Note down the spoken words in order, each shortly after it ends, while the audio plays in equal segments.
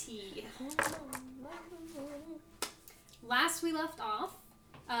last we left off,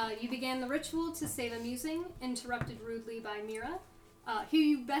 you began the ritual to save Amusing, interrupted rudely by Mira, who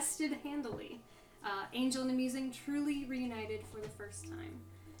you bested handily. Angel and Amusing truly reunited for the first time.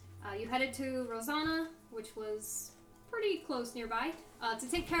 You headed to Rosanna, which was pretty close nearby,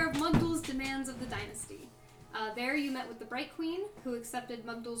 to take care of Mugdal's demands of the dynasty. There you met with the Bright Queen, who accepted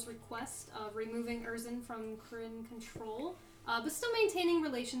Mugdal's request of removing Erzin from Kryn control, but still maintaining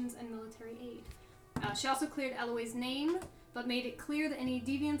relations and military aid. She also cleared Eloy's name, but made it clear that any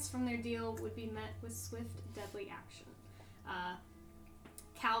deviance from their deal would be met with swift, deadly action.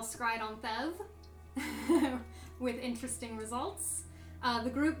 Cal scried on Thev, with interesting results.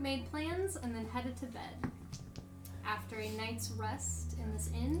 The group made plans and then headed to bed. After a night's rest in this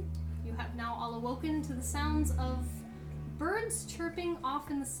inn, you have now all awoken to the sounds of birds chirping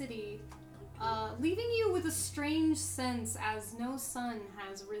off in the city, leaving you with a strange sense as no sun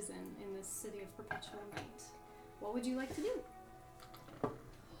has risen in this city of perpetual night. What would you like to do?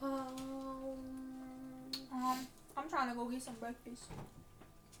 I'm trying to go get some breakfast.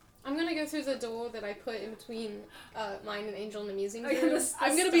 I'm gonna go through the door that I put in between mine and Angel and Amusing.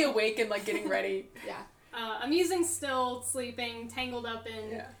 I'm gonna be awake and like getting ready. Yeah. Amusing still sleeping, tangled up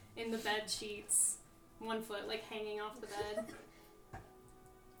in the bed sheets, one foot like hanging off the bed.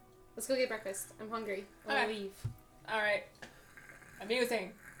 Let's go get breakfast. I'm hungry. I wanna leave. Alright.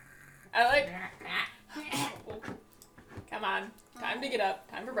 Amusing. I like... Come on. Time to get up.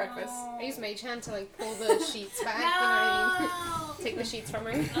 Time for breakfast. I use Mage Hand to like pull the sheets back. You know what I mean? Take the sheets from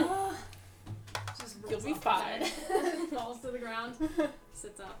her. Just You'll be fine. Falls to the ground.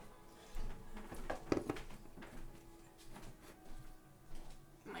 Sits up.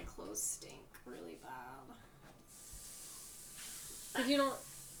 My clothes stink really bad. Did you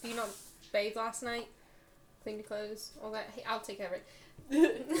not bathe last night? Clean your clothes? All that? Hey, I'll take care of it.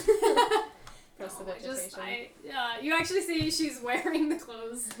 You actually see she's wearing the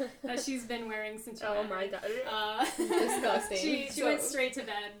clothes that she's been wearing since. Oh my god! Disgusting. She went straight to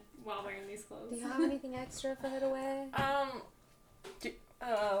bed while wearing these clothes. Do you have anything extra for her to wear?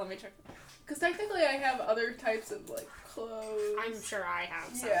 Let me check. Because technically, I have other types of like clothes. I'm sure I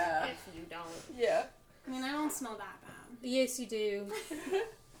have some. Yeah. If you don't. Yeah. I mean, I don't smell that bad. Yes, you do.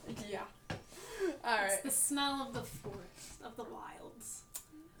 Yeah. All right. It's the smell of the forest, of the wilds.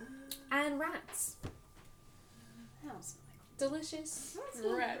 And rats. I don't smell like Delicious.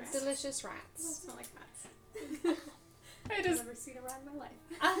 Rats. Delicious I don't rats. smell like rats. I just... I've never seen a rat in my life.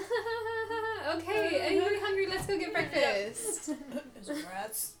 Okay, anybody hungry? Let's go get breakfast. Is it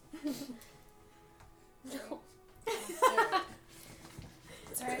rats? No.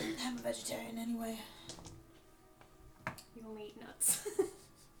 It's alright, I'm a vegetarian anyway. You only eat nuts.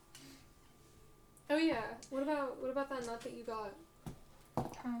 Oh yeah. What about that nut that you got?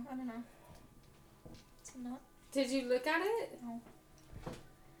 Oh, I don't know. It's a nut. Did you look at it? No.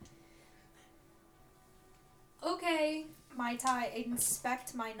 Okay. Mai Tai,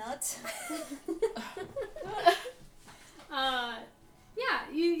 inspect my nut. Yeah,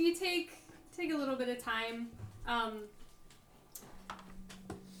 you take a little bit of time.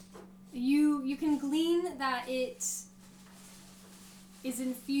 You can glean that it is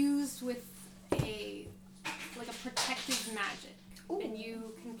infused with a protective magic. Ooh. And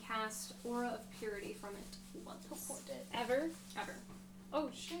you can cast Aura of Purity from it once. Ever? Ever. Oh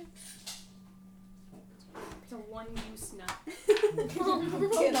shit. It's a one-use nut.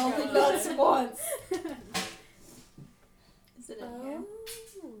 Get all the nuts once. Is it in here?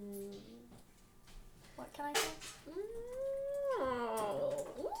 What can I do?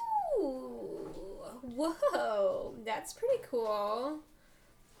 Ooh. Whoa. That's pretty cool.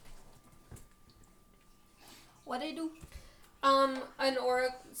 What do I do? An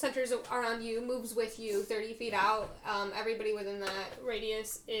aura centers around you, moves with you 30 feet out. Everybody within that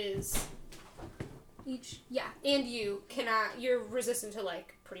radius is and you cannot, you're resistant to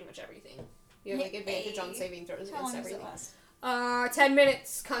like pretty much everything. You have like advantage on saving throws How long against does it everything. last? 10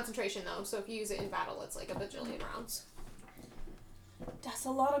 minutes concentration though, so if you use it in battle, it's like a bajillion rounds. That's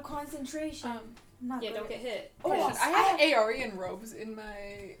a lot of concentration. Not Yeah, good. don't get hit. Oh, I have Aeorian robes in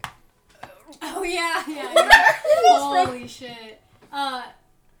my... Oh yeah. Holy shit.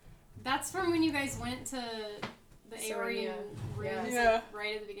 That's from when you guys went to the Aeorian rooms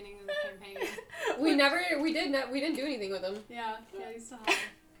right at the beginning of the campaign. We didn't do anything with them. Yeah, you still have them.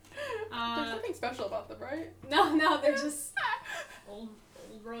 There's nothing special about them, right? No, they're just old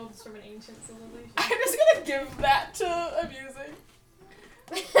robes from an ancient civilization. I'm just gonna give that to Amusing.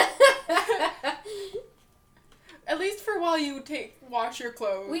 At least for while you wash your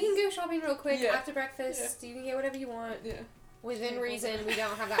clothes. We can go shopping real quick Yeah. after breakfast. Yeah. You can get whatever you want. Yeah. Within reason, we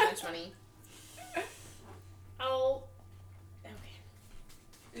don't have that much money. I'll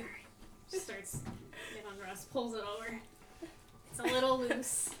starts getting undressed, pulls it over. It's a little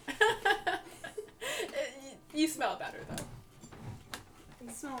loose. You smell better though.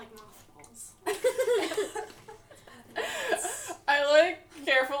 You smell like mothballs. I like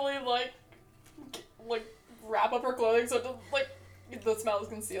carefully like wrap up her clothing so it doesn't, like the smell is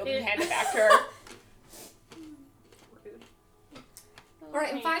concealed and hand it back to her. Rude.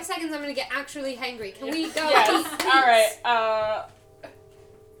 Alright, in 5 seconds I'm gonna get actually hangry. Can we go Yes. eat, please? Alright,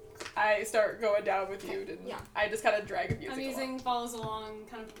 I start going down with you and Yeah. I just kind of drag the music along. Amusing follows along,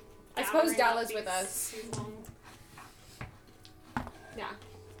 kind of. I suppose gathering up Dalla's with us. these long- Yeah.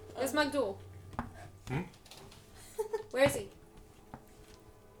 Where's Magdul? Hmm? Where is he?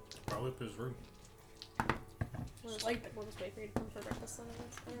 Probably up his room. We'll just wait for you to come for breakfast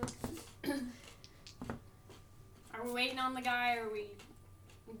then. Are we waiting on the guy or are we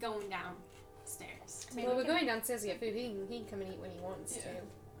going downstairs? Well, we're going downstairs to get food. He can come and eat when he wants Yeah.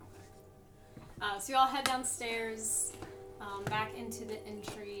 to. So you all head downstairs, back into the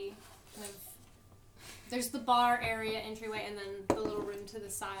entry. Kind of, there's the bar area entryway, and then the little room to the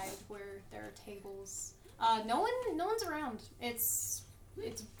side where there are tables. No one's around. It's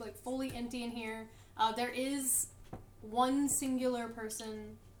like fully empty in here. There is one singular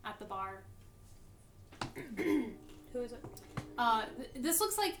person at the bar. Who is it? This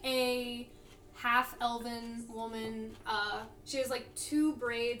looks like a half-elven woman. She has like 2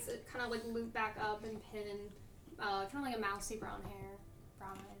 braids that kind of like loop back up and pin. Kind of like a mousy brown hair,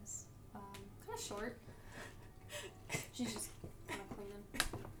 brown eyes. Kind of short. She's just kind of cleaning.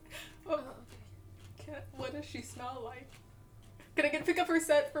 Oh, what does she smell like? Can I pick up her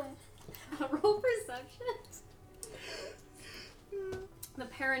scent from? Roll perception. The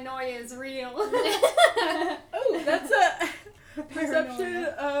paranoia is real. Oh, that's a perception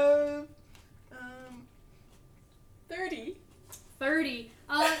of 30. 30.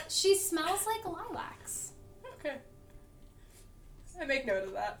 She smells like lilacs. Okay. I make note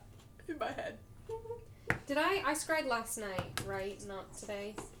of that in my head. Did I scryed last night, right? Not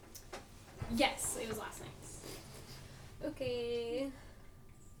today. Yes, it was last night. Okay.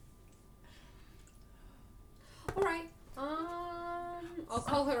 Alright. I'll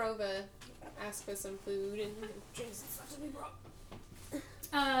call her over, ask for some food, and drinks and stuff to be brought.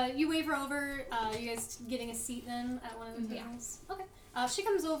 You wave her over. You guys getting a seat then at one of the tables? Okay. She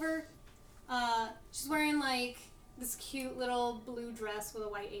comes over. She's wearing like this cute little blue dress with a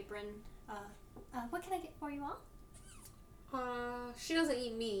white apron. What can I get for you all? She doesn't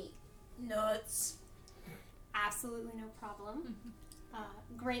eat meat. Nuts. Absolutely no problem.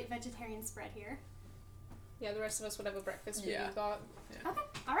 Great vegetarian spread here. Yeah, the rest of us would have a breakfast food Yeah. we got. Okay.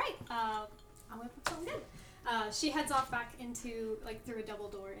 All right. I'll whip up something good. She heads off back into like through a double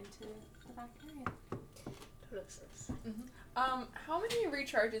door into the back area. Delicious. How many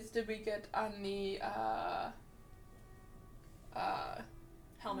recharges did we get on the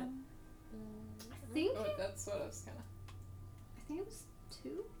helmet? I think That's what I was kind of. I think it was 2.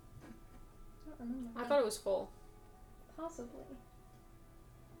 I don't remember. I thought it was full. Possibly.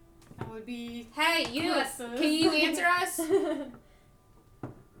 That would be. Hey, you! Glasses. Can you answer us? I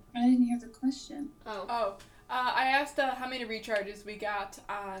didn't hear the question. Oh. Oh, I asked how many recharges we got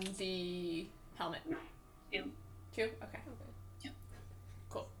on the helmet. 2. 2? Okay. Yep.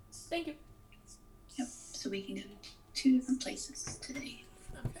 Cool. Thank you. Yep. So we can go to 2 different places today.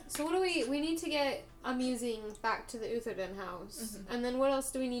 Okay. So what do we need to get Amusing back to the Utherden house. And then what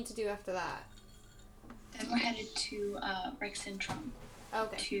else do we need to do after that? Then we're headed to Rex and Trump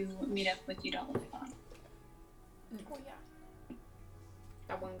Okay. to meet up with Udall. Oh yeah.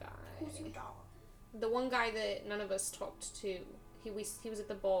 That one guy. The one guy that none of us talked to. He was at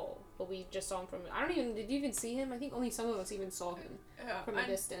the ball, but we just saw him from. Did you even see him? I think only some of us even saw him from a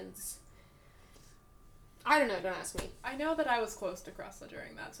distance. I don't know. Don't ask me. I know that I was close to Cressla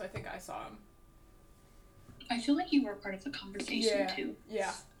during that, so I think I saw him. I feel like you were part of the conversation too.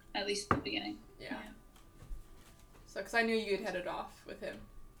 Yeah. At least at the beginning. Yeah. So, because I knew you had headed off with him.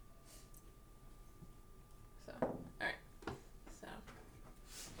 So, alright. So.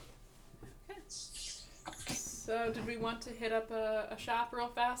 Okay. So, did we want to hit up a shop real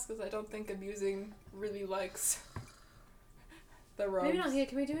fast? Because I don't think Amusing really likes the robes. Maybe not here.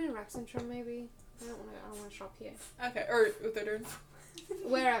 Can we do it in Rexentrum? Maybe. I don't want to shop here. Okay, or Utherdern.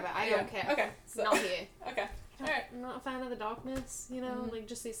 Wherever. I don't care. Okay. So, Not here. Okay. Alright. I'm not a fan of the darkness. You know, like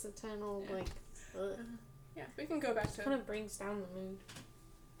just this eternal like. Ugh. Yeah, we can go back to Kind of brings down the mood.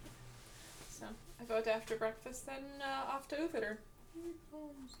 So, I vote after breakfast, then off to Utherdern.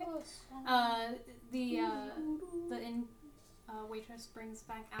 The waitress brings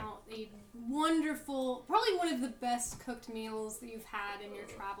back out a wonderful, probably one of the best cooked meals that you've had in your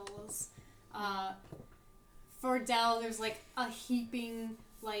travels. For Dell, there's like a heaping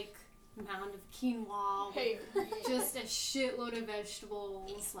like mound of quinoa. Hey. Just a shitload of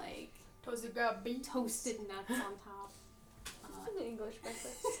vegetables, like Toasted grab beans. toasted nuts on top. English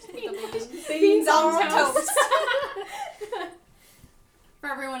breakfast. Beans on toast. For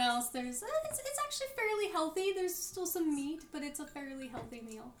everyone else, there's it's actually fairly healthy. There's still some meat, but it's a fairly healthy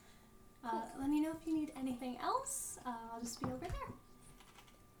meal. Let me know if you need anything else. I'll just be over there.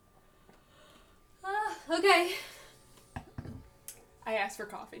 Okay. I asked for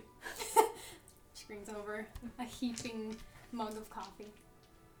coffee. She brings over a heaping mug of coffee.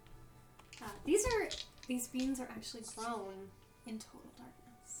 These beans are actually grown in total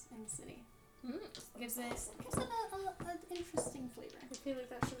darkness in the city. Gives it an interesting flavor. I feel like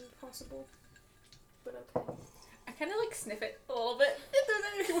that shouldn't be possible. But okay. I kind of like sniff it a little bit.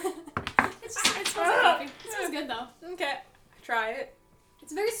 It smells like coffee. It smells good though. Okay, try it.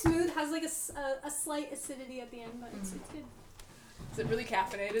 It's very smooth. Has like a slight acidity at the end, but it's good. Is it really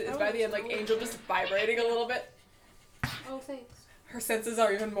caffeinated? Is by the end like Angel just vibrating a little bit? Oh, thanks. Her senses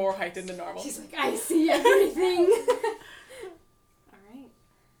are even more heightened than normal. She's like, I see everything. All right.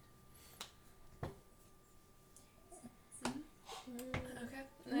 Okay.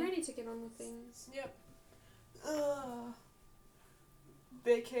 I'm ready to get on with things. Yep.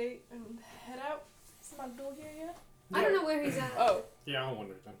 Vacate and head out. Is my door here yet? I don't know where he's at. Oh. Yeah, I'll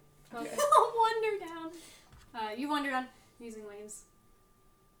wander down. Okay. I'll wander down. You wander down using waves.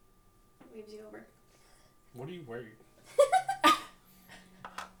 Waves you over. What are you wearing?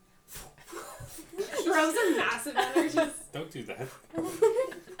 Throws a massive energy. Don't do that.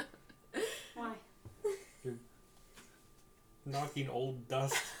 Why? Knocking old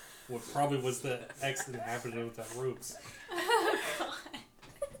dust. What probably was the ex-inhabitant of that roofs.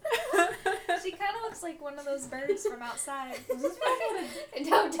 She kind of looks like one of those birds from outside.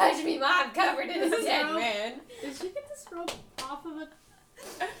 Don't touch me, Mom. I'm covered in a dead No. man. Did she get this rope off of a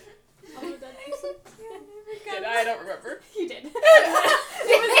dead person? Did I don't remember. You did. It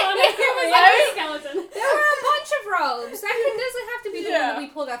was on a skeleton. There were a bunch of robes. That doesn't have to be the one Yeah. that we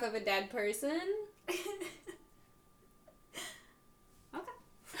pulled off of a dead person.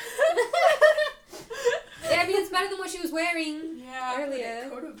 Yeah, I mean, it's better than what she was wearing. Yeah. Earlier.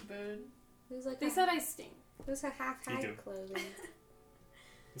 Could have been. It was like They said I stink. it was her half You do. hide clothing.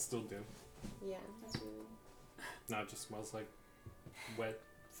 I still do. Yeah, that's really Now it just smells like wet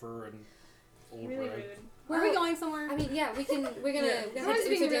fur and old Really rag. rude. Were we going somewhere? I mean, yeah, we're gonna Yeah. do Everyone's what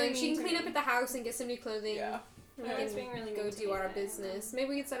being we're really doing. She mean can to clean me. up at the house and get some new clothing. Yeah. We Everyone's can being really go mean to do me. our business. Maybe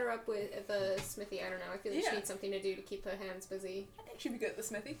we can set her up with a smithy. I don't know. I feel like Yeah. she needs something to do to keep her hands busy. I think she'd be good at the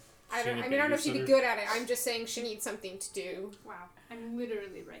smithy. I She need a don't know if she'd be babysitter? good at it. I'm just saying she needs something to do. Wow. I'm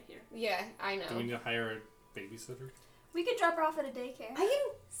literally right here. Yeah, I Do we know. need to hire a babysitter? We could drop her off at a daycare. I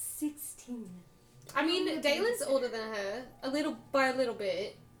am 16. I mean, Dalen's older than her, by a little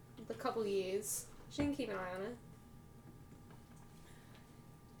bit, a couple years. She can keep an eye on her.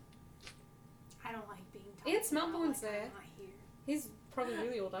 I don't like being talked Aunt about Smeltbourne's like there. I'm not here. He's probably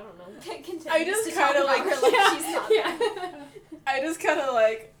really old. I don't know. I just kind of like, she's not there. I just kind of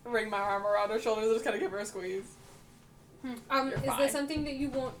like ring my arm around her shoulders and just kind of give her a squeeze. You're Is there fine. something that you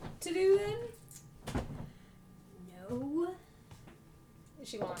want to do then? No. Is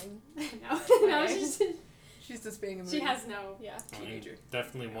she lying? No. No, Okay. She's just being a she has no. Yeah. teenager.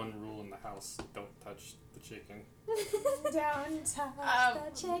 Definitely one rule in the house: don't touch the chicken. Don't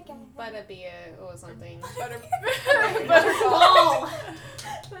touch the chicken. Butterbeer or something. Butterball.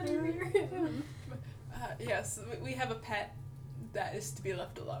 Butterbeer. Yes, we have a pet that is to be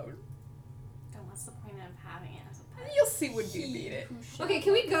left alone. Then what's the point of having it as a pet? You'll see when you need it. Okay,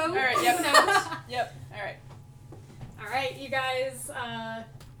 can we go? All right. Yep. Out? Yep. All right. All right, you guys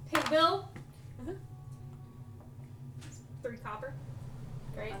pay the bill. Mm-hmm. 3 copper.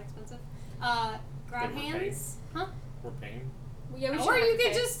 Great. Not expensive. Grab They were hands. Huh? We're paying. Yeah, we should Or have you to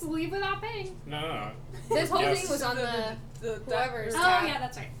could pay. just leave without paying. No. This whole Yes. thing was on the whoever's Oh, tab. yeah,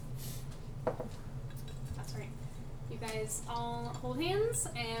 that's right. That's right. You guys all hold hands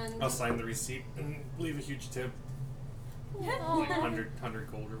and. I'll sign the receipt and leave a huge tip, Oh. like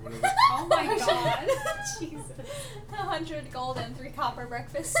 100 gold or whatever. Oh my god. Jesus. 100 gold and 3 copper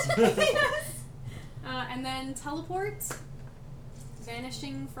breakfast. And then teleport,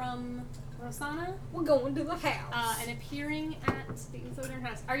 vanishing from Rosanna, We're going to the house. and appearing at the Southern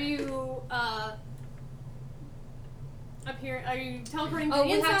House. Are you up here? Are you teleporting to Oh, the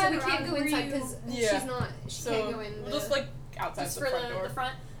we inside? have to. We or can't out? go Were inside you- because Yeah. she's not. She So can't go in. we'll The, just like outside just the for front the door.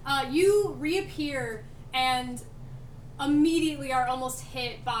 front. You reappear and immediately are almost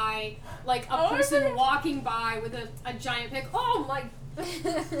hit by like a Oh, person okay. walking by with a giant pick. Oh my!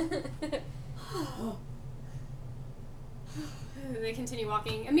 They continue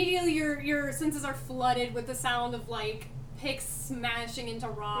walking. Immediately, your senses are flooded with the sound of like picks smashing into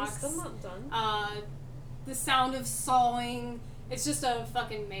We're rocks. still not done. The sound of sawing. It's just a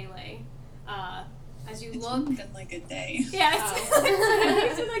fucking melee. As you It's look. only been like a day. Yeah,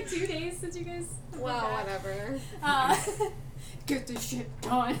 it's been like 2 days since you guys. Well, got back. whatever. Get this shit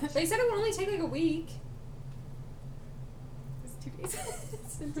done. They said it would only take like a week. It's 2 days.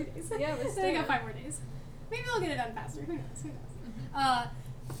 It's been 2 days. Yeah, but So they got still. 5 more days. Maybe they'll get it done faster. Who knows? Who knows?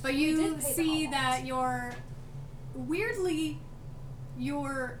 But We you did pay the see hall that rent.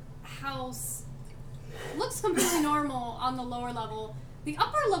 your house looks completely normal on the lower level. The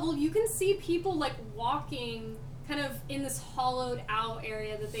upper level, you can see people like walking kind of in this hollowed out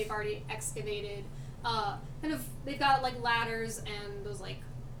area that they've already excavated. They've got like ladders and those like,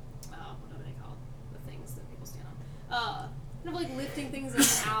 what are they called? The things that people stand on. Kind of like lifting things in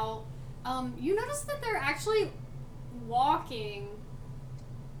and out. You notice that they're actually walking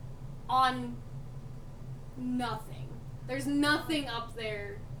on nothing. There's nothing up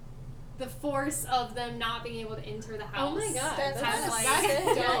there. The force of them not being able to enter the house. Oh my god, That's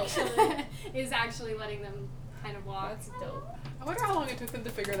that's dope. is actually letting them kind of walk. That's dope. I wonder how long it took them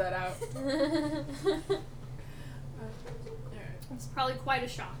to figure that out. Alright. It's probably quite a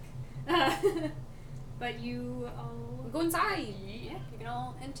shock. But you all Go inside. yeah, you can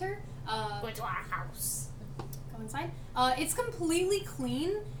all enter. Go into our house. Go inside. It's completely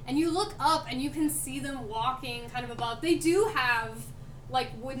clean, and you look up and you can see them walking kind of above. They do have like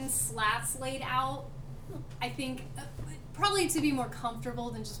wooden slats laid out. I think probably to be more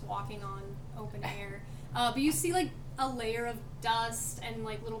comfortable than just walking on open air. But you see like a layer of dust and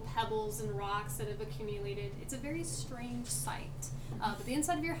like little pebbles and rocks that have accumulated. It's a very strange sight. But the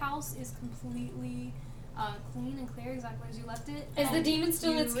inside of your house is completely clean and clear, exactly as you left it. Is the And demon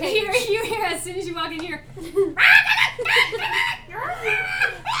still in you its cage? You hear as soon as you walk in here.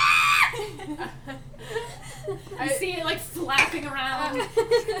 You see it like flapping around.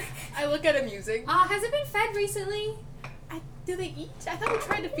 I look at him using. Has it been fed recently? Do they eat? I thought we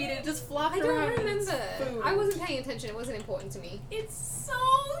tried to feed it. It just flopped I don't around. in its remember. food. I wasn't paying attention. It wasn't important to me. It's so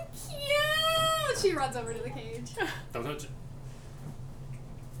cute. She runs over to the cage. Don't touch it.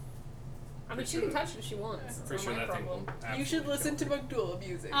 I mean, she can touch it if she wants. It's Pretty not sure my that thing problem. will You should absolutely listen to kill it. McDool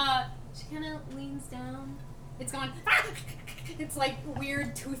abusing. She kind of leans down. It's going. It's like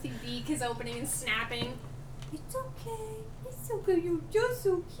weird toothy beak is opening and snapping. It's okay. It's okay. You're just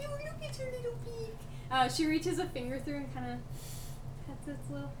so cute. Look at your little beak. She reaches a finger through and kind of pets its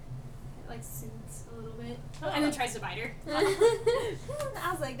little. It like soothes a little bit, and then tries to bite her.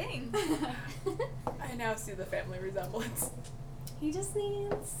 I was like, dang. I now see the family resemblance. He just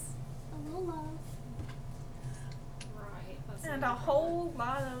needs a little love. Right. That's And not a my whole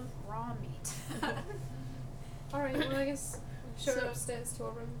lot of raw meat. problem. Alright, well, I guess show her So- upstairs to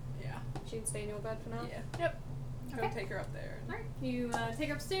her room. Yeah. She can stay in your bed for now. Yeah. Yep. Go Okay. take her up there. Alright. You take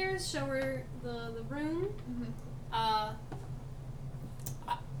her upstairs, show her the room. Mm-hmm.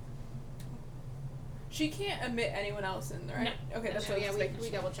 She can't admit anyone else in, right? Okay, that's So, what I yeah, was we making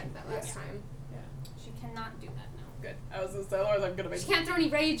sure. double checked that last Yeah. time. She cannot do that now. Good. I was just otherwise I'm gonna make. She can't throw any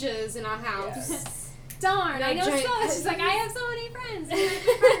rages in our house. Yes. Darn, No I know giant so. She's like, I cousins. have so many friends. And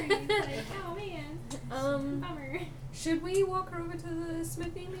I'm like, oh man. Bummer. Should we walk her over to the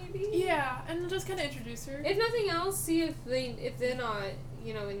smithy maybe? Yeah, and just kind of introduce her. If nothing else, see if they're not,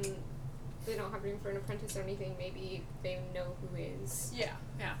 you know, they don't have room for an apprentice or anything. Maybe they know who is. Yeah,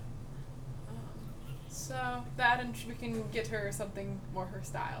 yeah. So that, and we can get her something more her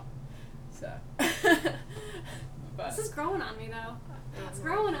style. So. But This is growing on me though. It's Um,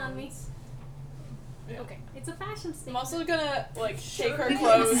 growing on me. yeah. Okay. It's a fashion I'm statement. also gonna like take her Maybe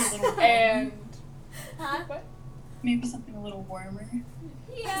clothes something a little and Huh? what? Maybe something a little warmer.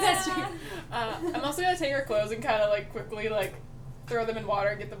 Yeah. That's true. I'm also gonna take her clothes and kind of like quickly like throw them in water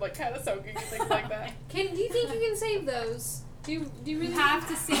and get them like kind of soaking and things like that. Do you think you can save those? Do you really You have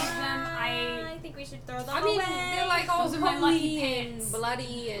to save them. I think we should throw them I mean, away. they're like all Those are my lucky holy and pants.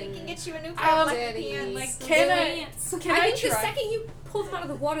 bloody and. We can get you a new pair of lucky Daddy. pants. like Can the I- ants. Can I I think the try? second you pull them out of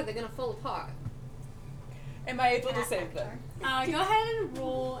the water, they're gonna fall apart. Am I able to save them? Go ahead and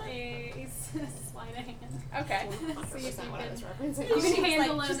roll a sleight of hand. Okay. See if That's you not what I can. was referencing. You can She's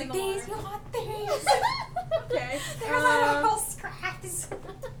handle like, them she's in like, the these, water. you want these? Okay. There's a whole scratch.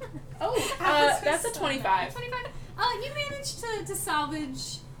 Oh, that's a 25. 25. You managed to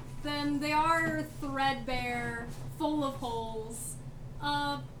salvage them. They are threadbare, full of holes.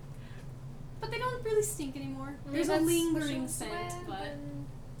 But they don't really stink anymore. There's a lingering scent, but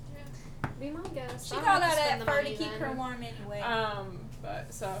Be my guest. She I don't got have to out spend of the fur to money keep her then. warm anyway.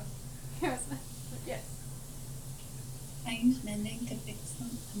 But so here's Yes. Can I use mending to fix them?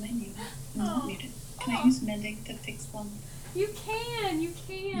 Am I muted? I'm not Oh. muted. Can I use mending to fix them You can.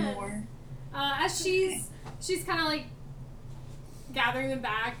 more? As she's kind of like gathering them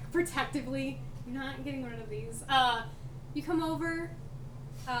back protectively. You're not getting rid of these. You come over,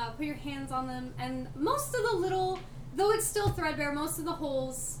 put your hands on them, and most of the little, though it's still threadbare, most of the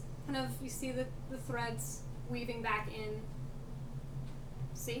holes, kind of, you see the threads weaving back in.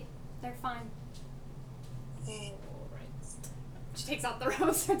 See? They're fine. Alright. She takes out the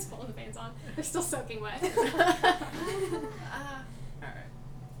rose and pulling the fans on. They're still soaking wet. Alright.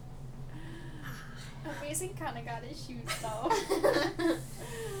 Amazing kind of got his shoes though.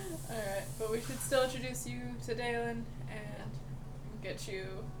 Alright, but we should still introduce you to Dalen and get you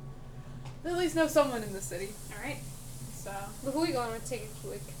at least know someone in the city. Alright. So Before we go, I'm gonna take a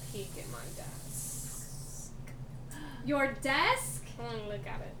quick peek at my desk. Your desk? I wanna look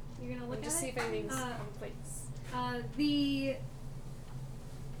at it. You're gonna look And at just it? see if anything's Uh, on place.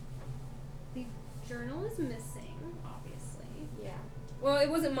 The journal is missing, obviously. Yeah. Well, it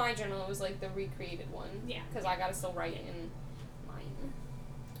wasn't my journal, it was like the recreated one. Yeah. Because I gotta still write in mine.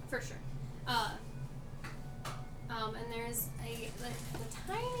 For sure. And there's the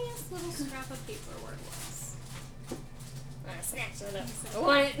tiniest little scrap of paper where it was. I snatched it up. I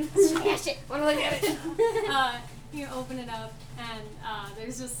want it. Smash it. Wanna look at it. You open it up, and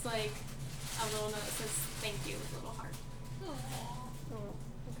there's just like a little note that says "Thank you" with a little heart. Oh,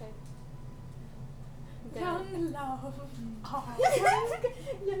 okay. Young love.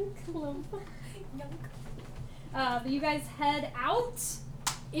 Young clump. But you guys head out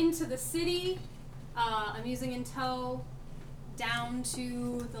into the city, amusing in tow, down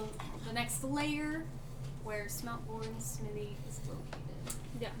to the next layer, where Smeltborn Smithy is located.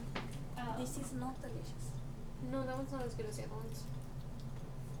 Yeah. This is not delicious. No, that one's not as good as the other ones.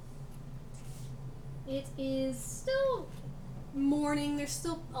 It is still morning. There's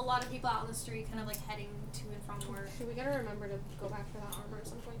still a lot of people out on the street, kind of like heading to and from work. Okay, we gotta remember to go back for that armor at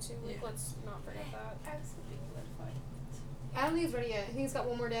some point too. Like, Yeah. let's not forget that. I was hoping you would fight. I don't think he's ready yet. I think he's got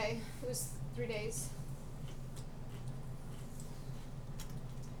one more day. It was 3 days.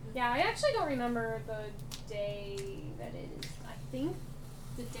 Yeah, I actually don't remember the day that it is. I think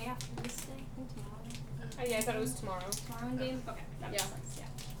the day after this day. I think tomorrow. Oh, yeah, I thought it was tomorrow. Tomorrow in game? Okay, that makes Yeah. sense, yeah.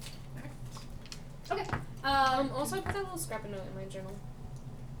 Okay. Also, I put that little scrap note in my journal.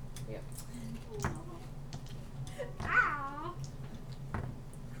 Yep. Ah!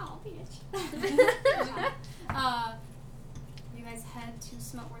 Oh, bitch. You guys head to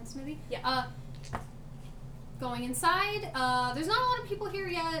Smeltborn Smithy? Yeah. Going inside, there's not a lot of people here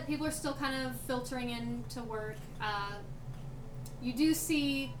yet. People are still kind of filtering in to work. You do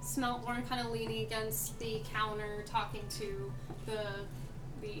see Smeltborn kind of leaning against the counter, talking to the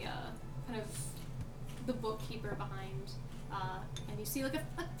kind of the bookkeeper behind, and you see like a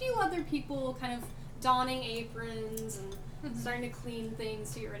few other people kind of donning aprons and starting to clean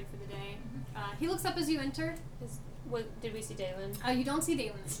things to get ready for the day. He looks up as you enter. What did we see Dalen? You don't see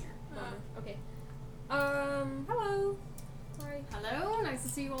Dalen in here. Okay. Hello. Sorry. Hello, nice to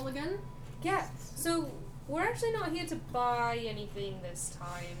see you all again. Yeah. So we're actually not here to buy anything this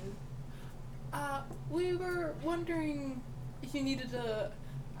time. we were wondering if you needed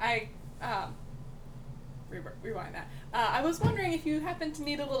rewind that. I was wondering if you happen to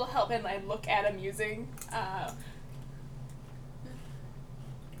need a little help, and I look at him using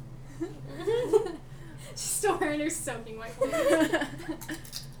She's still wearing her soaking wet clothes.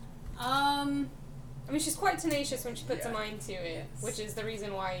 I mean, she's quite tenacious when she puts a Yeah. mind to it, Yes. which is the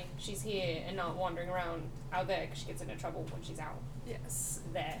reason why she's here and not wandering around out there, because she gets into trouble when she's out yes,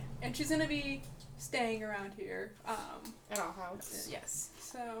 there and she's gonna be staying around here. at our house. Yes.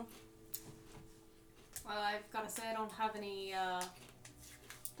 So Well, I've got to say I don't have any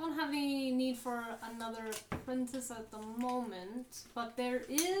need for another apprentice at the moment, but there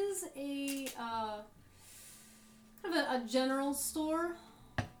is a kind of a general store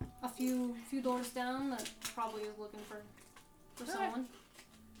a few doors down that probably is looking for Okay. someone.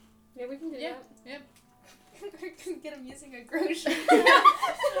 Yeah, we can do yeah, that. yep. Get him using a grocery. You know,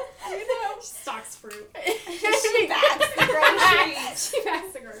 She stocks fruit. She backs the groceries. She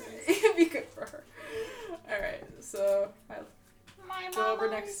backs the groceries. it'd be good for her. All right, so I'll My Go over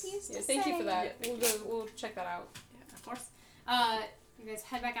mama next. used to Yeah, thank you for that. Yeah. We'll check that out. Of course. You guys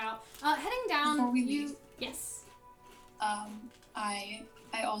head back out. Heading down. Before we leave. Yes.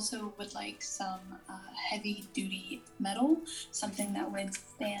 I also would like some heavy duty metal, something that would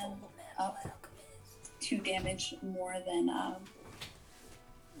stand up to damage more than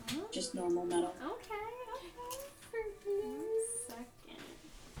just normal metal. Okay. For a second.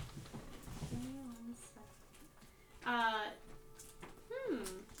 Okay.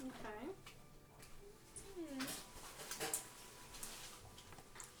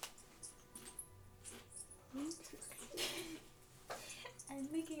 I'm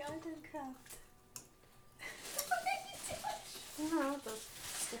making art and craft. No, the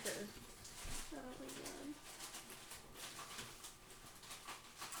sticker. Oh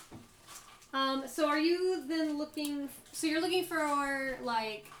my god. So are you then looking? So you're looking for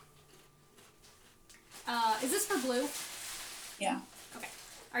like? Is this for blue? Yeah. Okay.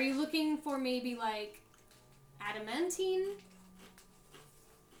 Are you looking for maybe like adamantine?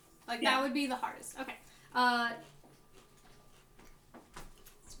 Like Yeah. that would be the hardest. Okay.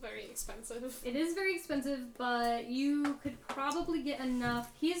 It's very expensive. It is very expensive, but you could probably get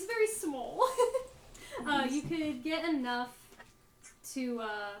enough. He is very small. You could get enough to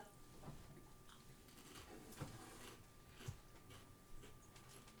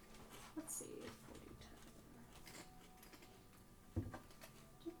let's see.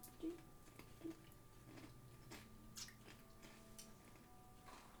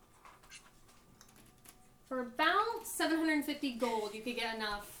 40 For about 750 gold, you could get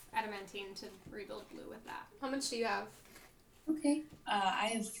enough adamantine to rebuild blue with that. How much do you have? Okay.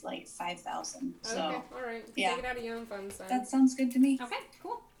 I have like 5,000. So Okay, alright. yeah. Take it out of your own funds then. that sounds good to me. Okay,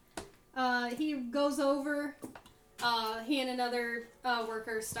 cool. He goes over. He and another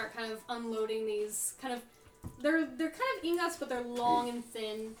worker start kind of unloading these kind of. They're kind of ingots, but they're long and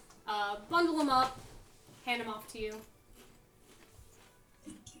thin. Bundle them up, hand them off to you.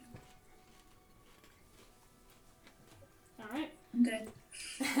 Thank you. All right. I'm good.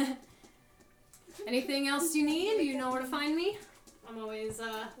 Anything else you need? You know where to find me. I'm always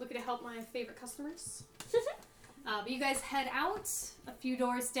looking to help my favorite customers. But you guys head out. A few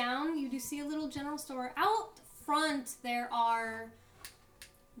doors down, you do see a little general store. Out front, there are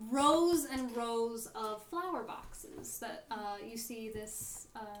rows and rows of flower boxes that you see this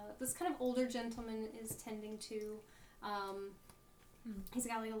this kind of older gentleman is tending to. He's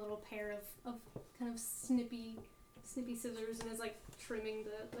got like a little pair of kind of snippy scissors and is like trimming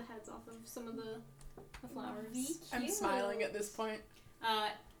the heads off of some of the flowers. I'm smiling at this point.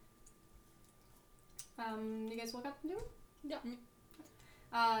 You guys walk up and do it? Yeah.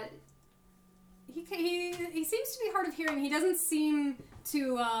 He seems to be hard of hearing. He doesn't seem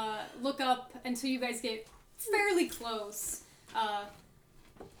to look up until you guys get fairly close.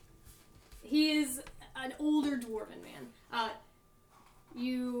 He is an older dwarven man.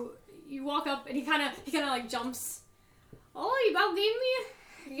 You walk up and he kind of like jumps. Oh, you about gave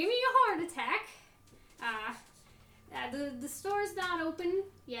me a heart attack. The store's not open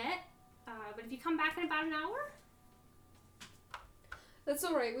yet. But if you come back in about an hour. That's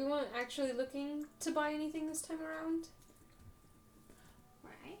alright. We weren't actually looking to buy anything this time around.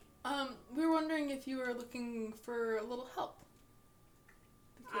 Right. We were wondering if you were looking for a little help.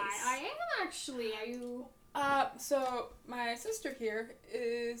 I am actually. Are you? So my sister here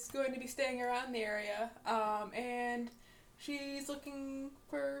is going to be staying around the area, and she's looking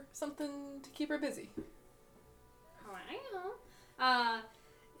for something to keep her busy. Alright.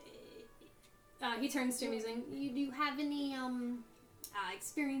 He turns to him using. Do you have any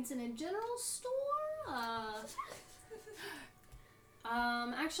experience in a general store?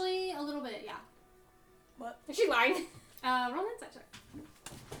 Actually, a little bit, yeah. What? Is she lying? Roll an insight check.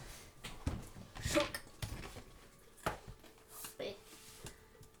 Shook.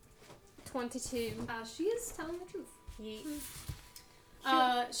 22. She is telling the truth.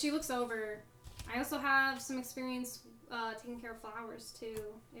 Yeah. She looks over. I also have some experience taking care of flowers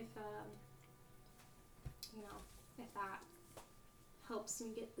too. If if that helps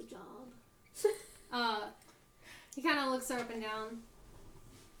me get the job. He kind of looks her up and down.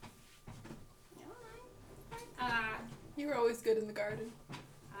 You were always good in the garden.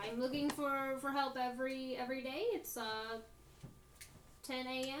 I'm looking for help every day. It's 10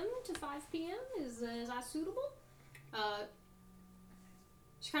 a.m. to 5 p.m. Is that suitable?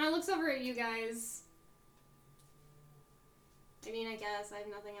 She kind of looks over at you guys. I mean, I guess I have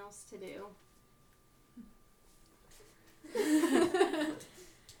nothing else to do.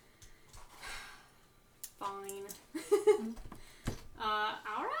 Fine.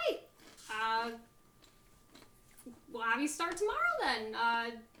 All right. We'll have you start tomorrow then.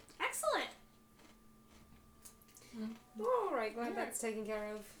 Excellent. Alright, glad that's taken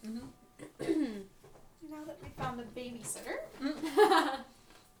care of. Now that we found a babysitter.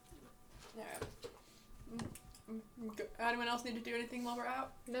 Yeah. Anyone else need to do anything while we're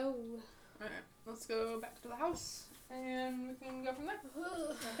out? No. Alright, let's go back to the house and we can go from there.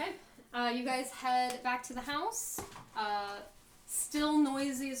 Okay. You guys head back to the house. Still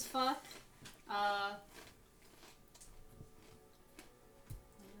noisy as fuck.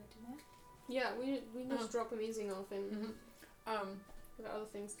 Yeah, we just drop Amusing off and we got other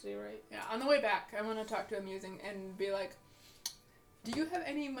things to do, right? Yeah, on the way back, I want to talk to Amusing and be like, do you have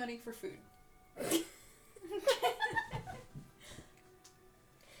any money for food?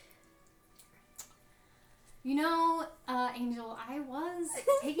 You know, Angel, I was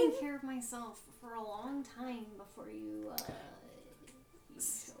taking care of myself for a long time before you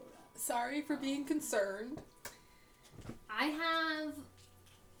showed up. Sorry for being concerned. I have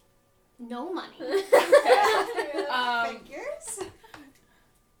no money. Figures?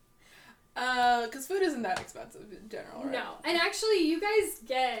 Because food isn't that expensive in general, right? No. And actually, you guys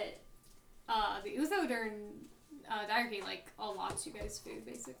get the Utho during Diarchy, like, allots you guys food,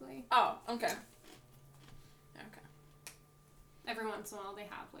 basically. Oh, okay. Okay. Every once in a while, they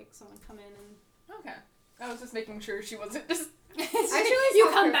have, like, someone come in and... Okay. I was just making sure she wasn't just... Actually, you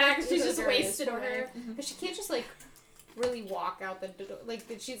come back, she's just wasted for over her. her. But she can't just, like, really walk out the door. Like,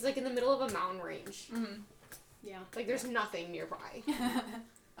 she's, like, in the middle of a mountain range. Mm-hmm. Yeah. Like, there's nothing nearby.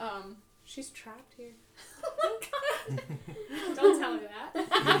 She's trapped here. Oh, God. Don't tell her that.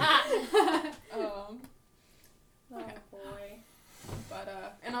 Okay. Oh, boy.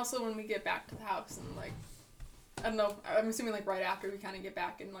 But, and also when we get back to the house and, like, I don't know, I'm assuming, like, right after we kind of get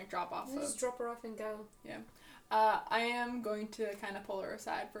back and, like, drop off. Just drop her off and go. Yeah. I am going to kind of pull her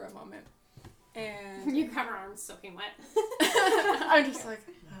aside for a moment. And... You have her arms soaking wet. I'm just like...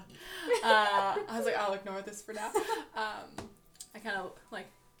 I was like, I'll ignore this for now. I kind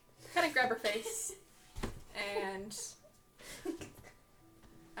of grab her face. And...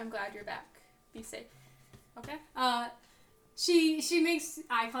 I'm glad you're back. Be safe. Okay? She makes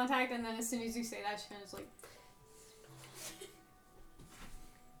eye contact, and then as soon as you say that, she kind of like...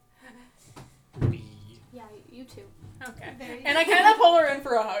 Me. Yeah, you too. Okay. Very And I kind of pull her in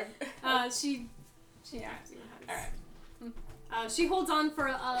for a hug. She grabs you and hugs. Alright. She holds on for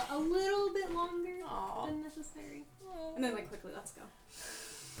a little bit longer Aww. than necessary. And then, like, quickly, let's go.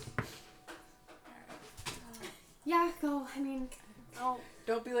 Yeah, go. I mean,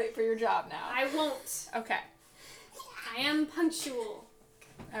 Don't be late for your job now. I won't. Okay. I am punctual.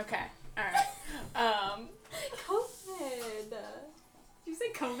 Okay. Alright. COVID. Did you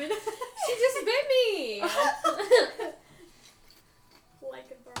say COVID? She just bit me! Like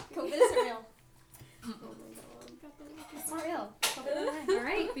a Barbie. COVID isn't real. Oh my god. It's not real.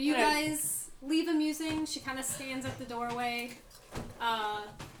 Alright, but you guys leave Amusing. She kind of stands at the doorway.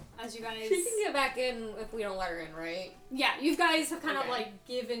 As you guys... She can get back in if we don't let her in, right? Yeah, you guys have kind of, Okay. like,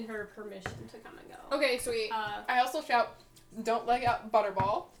 given her permission to come and go. Okay, sweet. I also shout, don't let out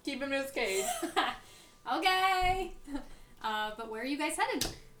Butterball. Keep him in his cage. Okay. But where are you guys headed?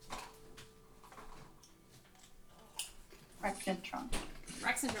 Rexentrum.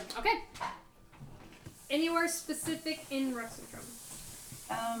 Rexentrum. Okay. Anywhere specific in Rexentrum?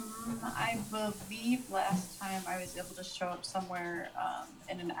 I believe last time I was able to show up somewhere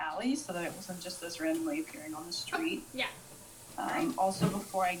in an alley so that it wasn't just this randomly appearing on the street. Yeah. Also,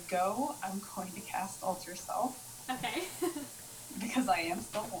 before I go, I'm going to cast Alter Self Okay. because I am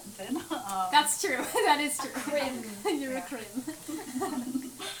still wanted. That's true. That is true. Crim. You're a crim.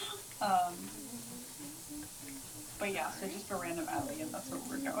 But yeah, so just a random alley, and that's where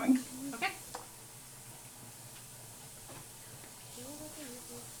we're going. Okay.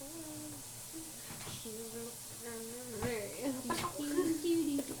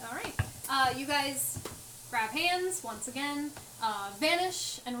 Alright. You guys grab hands once again,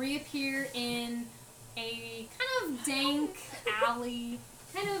 vanish, and reappear in a kind of dank alley.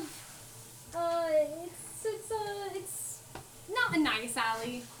 Kind of, it's not a nice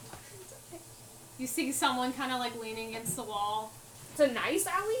alley. You see someone kind of like leaning against the wall. It's a nice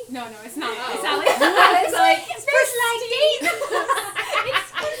alley? No, it's not a nice Oh. alley. It's like, It's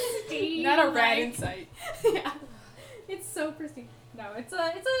it's pristine. Not a rat like- in sight. Yeah. It's so pristine. No, it's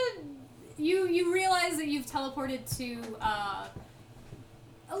a you realize that you've teleported to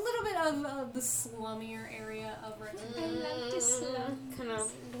a little bit of the slummier area of Richmond. Kind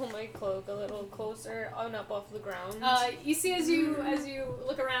of pull my cloak a little closer on up off the ground. You see as you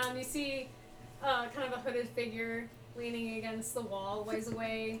look around, you see kind of a hooded figure leaning against the wall, ways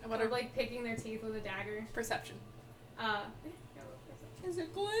away, kind of like picking their teeth with a dagger. Perception. Is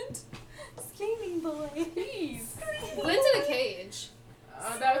it Glint? Screaming boy. Please. Glenn's in a cage.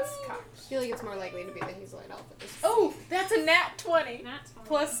 That's I feel like it's more likely to be that he's let out at this Oh, that's a nat 20. Not 20.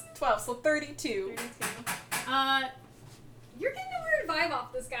 Plus 12, so 32. 32. You're getting a weird vibe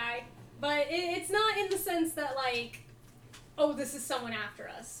off this guy, but it's not in the sense that like, oh, this is someone after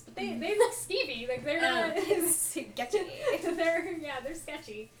us. But they look skeevy. Like they're not sketchy. they're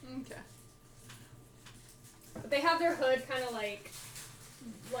sketchy. Okay. But they have their hood kind of like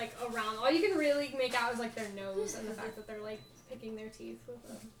like around. All you can really make out is like their nose and the fact that they're like picking their teeth with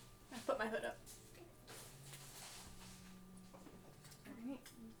them. I put my hood up. Alright.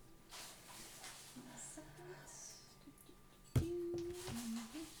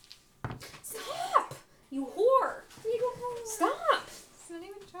 Stop! You whore! Stop! It's not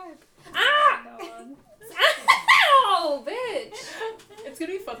even sharp. Ah! God. Ow, bitch! It's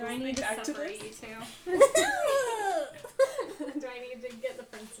gonna be fun Do I listening need to back to separate this. you two? Do I need to get the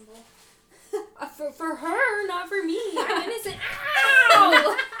principal? For her, not for me. I'm innocent.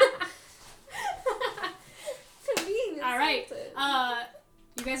 Ow! I'm being All right. insulted.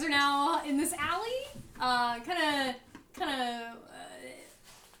 You guys are now in this alley. Kind of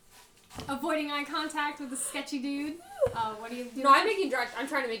avoiding eye contact with the sketchy dude. What do you do? No, I'm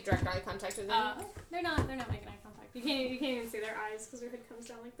trying to make direct eye contact with them. They're not making eye contact. You can't even see their eyes because their hood comes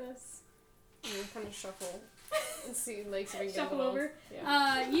down like this. I'm gonna kind of shuffle and see, like, so we can get Shuffle a little, over.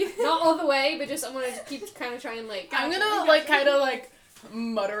 Yeah. You Not all the way, but just I'm gonna keep kind of trying, like. I'm gonna like kind of like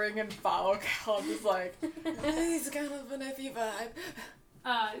muttering and follow Cal, just like he's kind of an iffy vibe.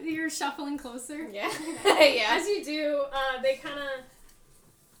 You're shuffling closer. Yeah. Yeah. As you do, they kind of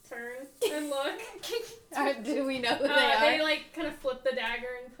turn and look. Do we know who they They are? like kind of flip the dagger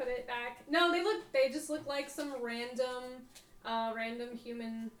and put it back. No, they just look like some random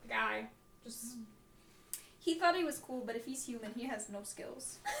human guy. Just He thought he was cool, but if he's human, he has no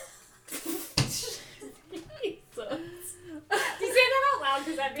skills. Jesus. Do you say that out loud?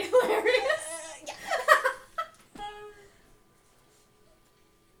 Because that'd be hilarious.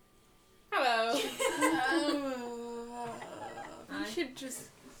 Hello. You should just.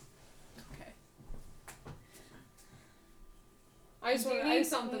 Okay. I just Do you wanted. need I just,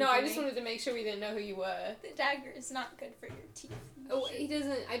 something no, from I just me? wanted to make sure we didn't know who you were. The dagger is not good for your teeth. Oh, he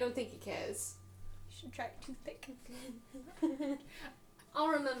doesn't. I don't think he cares. You should try a toothpick. I'll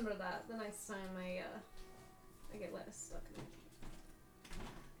remember that the next time I get lettuce stuck in my teeth.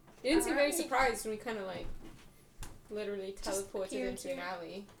 You didn't seem very Alright. surprised when we kind of like literally Just teleported appeared into an here.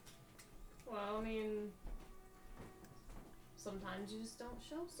 alley. Well, I mean, sometimes you just don't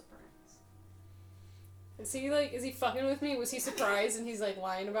show surprise. Is he fucking with me? Was he surprised and he's like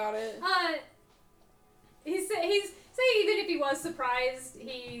lying about it? He's saying even if he was surprised,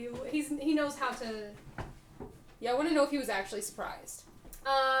 he knows how to. Yeah, I want to know if he was actually surprised.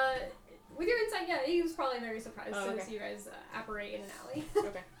 With your insight, yeah, he was probably very surprised Oh, since okay. you guys apparate in an alley.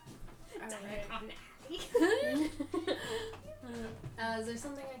 Okay. Alright. An alley. Is there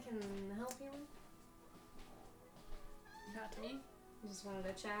something I can help you with? Not me. You just wanted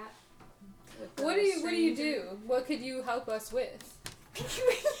to chat. With What the do you stranger? do? What could you help us with?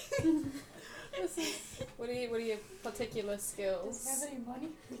 What are your particular skills? Does he have any money?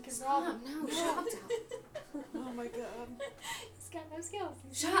 We can Stop, rob him. no, shut up, Dal. Oh my god. He's got no skills.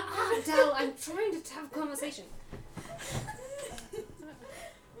 Shut up, Dal. I'm trying to have a conversation.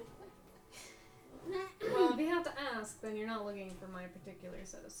 Well, if you have to ask, then you're not looking for my particular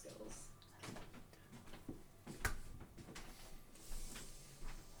set of skills.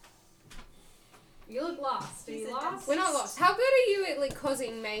 You look lost. Are He's you a lost? We're not lost. How good are you at like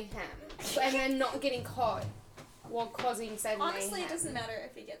causing mayhem and then not getting caught while causing said Honestly, mayhem? it doesn't matter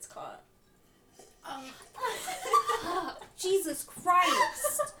if he gets caught. Oh, Jesus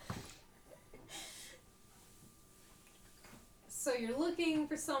Christ! So you're looking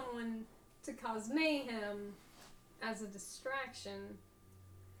for someone to cause mayhem as a distraction.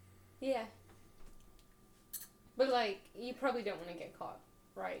 Yeah. But like, you probably don't want to get caught,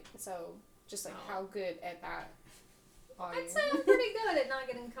 right? So, just like, how good at that are you? I'd say I'm pretty good at not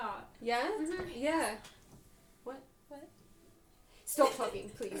getting caught. Yeah? Mhm. Yeah. What? Stop talking,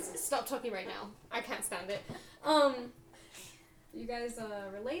 please. Stop talking right now. I can't stand it. You guys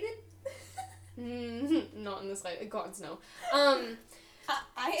related? Not in this light. Gods no. I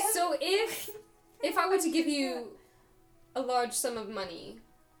am. So if I were to give you a large sum of money,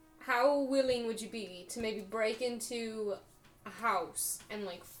 how willing would you be to maybe break into a house and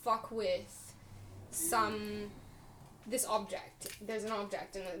like fuck with this object? There's an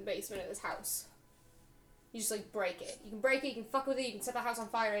object in the basement of this house. You just like break it. You can break it, you can fuck with it, you can set the house on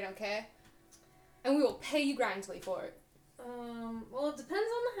fire, I don't care. And we will pay you grandly for it. Well, it depends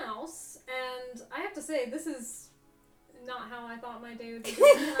on the house, and I have to say, this is not how I thought my day would be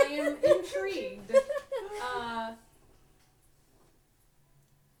going, and I am intrigued.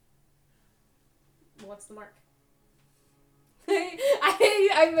 What's the mark?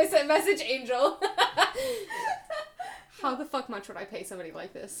 I message Angel. How the fuck much would I pay somebody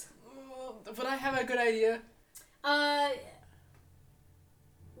like this? But I have a good idea.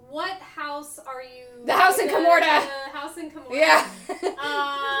 What house are you? The house in Kamorda. The house in Kamorda. Yeah.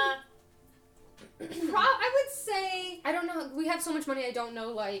 I would say I don't know. We have so much money. I don't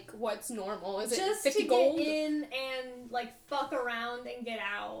know like what's normal. Is it just 50 to gold? get in and like fuck around and get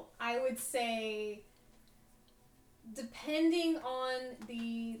out. I would say, depending on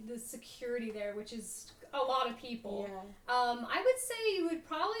the security there, which is a lot of people. Yeah. I would say you would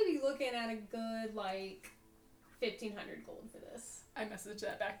probably be looking at a good like 1,500 gold for this. I messaged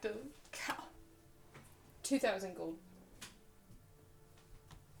that back to Cal. 2,000 gold.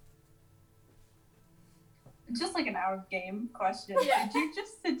 Just like an out-of-game question. Yeah. Did you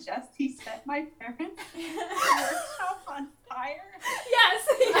just suggest he set my parents' workshop on fire? Yes.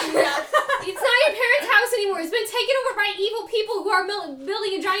 It's not your parents' house anymore. It's been taken over by evil people who are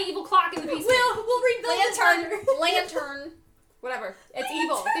building a giant evil clock in the basement. We'll rebuild it. Lantern. Whatever. It's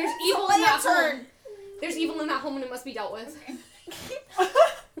evil. There's evil in that home. There's evil in that home and it must be dealt with.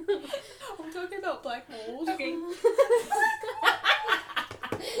 I'm talking about black mold. Okay.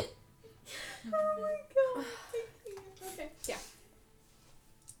 Oh my god. Okay. Yeah.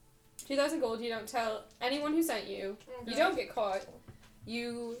 2,000 gold. You don't tell anyone who sent you. Okay. You don't get caught.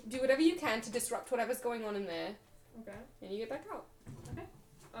 You do whatever you can to disrupt whatever's going on in there. Okay. And you get back out.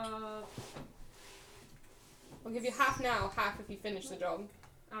 I'll I'll give you half now, half if you finish the job.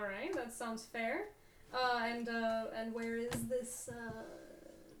 all right, that sounds fair. And where is this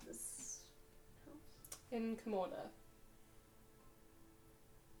this In Kamorda.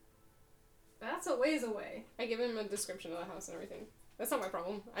 That's a ways away. I give him a description of the house and everything. That's not my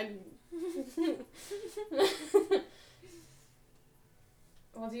problem.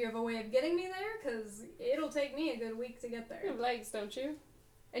 Well, do you have a way of getting me there? Because it'll take me a good week to get You there. have legs, don't you?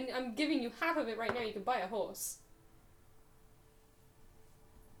 And I'm giving you half of it right now. You can buy a horse.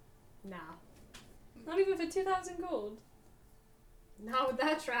 Nah. Not even for 2,000 gold. Not with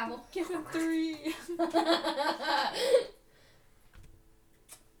that travel. Give it 3.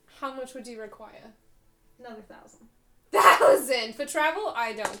 How much would you require? Another 1,000. 1,000 for travel?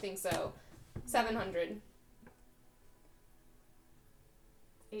 I don't think so. 700.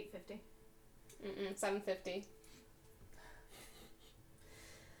 850. 750.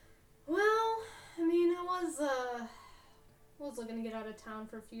 Well, I mean, I was looking to get out of town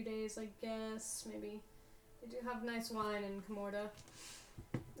for a few days, I guess. Maybe they do have nice wine in Kamorda.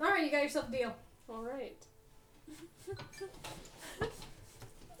 Alright, you got yourself a deal. All right.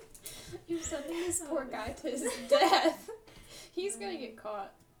 You're sending this poor guy to his death. He's gonna get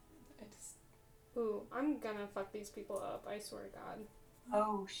caught. I just... Ooh, I'm gonna fuck these people up. I swear to God.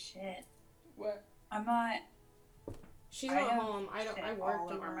 Oh shit. What? I'm not. She's I not have home. I shit work all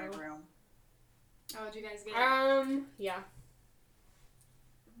over my tomorrow. room. Oh, did you guys get Yeah.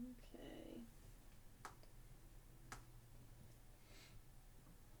 Okay.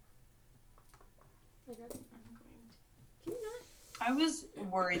 Okay. Can you I was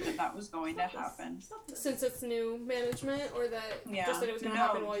worried that was going to happen. Stop this. Since it's new management, or that Yeah. just that it was gonna no,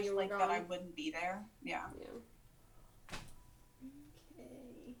 happen while just you were like gone. that I wouldn't be there. Yeah. Yeah.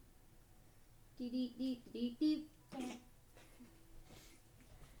 Okay. Dee dee dee dee dee.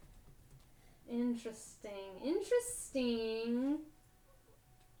 Interesting. Interesting.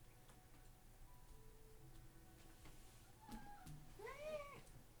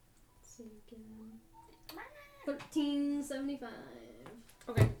 Let's see again. 1375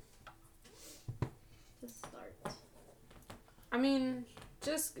 Okay. to start. I mean,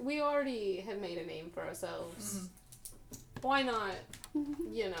 we already have made a name for ourselves. Why not,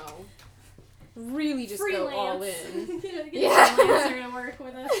 really just go all in? Get Yeah. a freelancer to work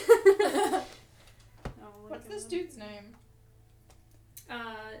with us. What's this dude's name?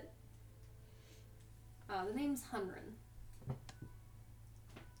 The name's Hunrin.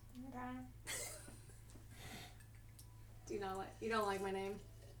 You don't like my name?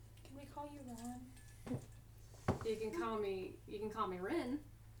 Can we call you Ron? You can call me Rin,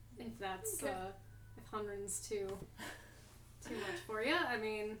 if that's Okay. if Hunrin's too much for you. I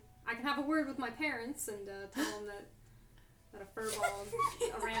mean, I can have a word with my parents and tell them that a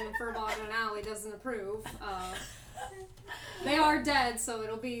random furball in an alley doesn't approve. They are dead, so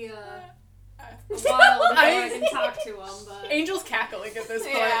it'll be a while before I can talk to them. But Angel's cackling at this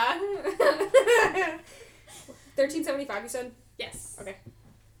point. Yeah. 1375, you said? yes. Okay.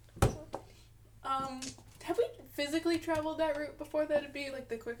 Have we physically traveled that route before? That'd be like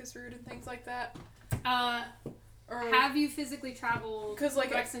the quickest route and things like that. Or Have you physically traveled 'Cause,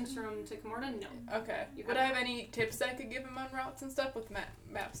 like, Rexentrum to Kamorda? No. okay. You Would I haven't. have any tips that I could give him on routes and stuff with map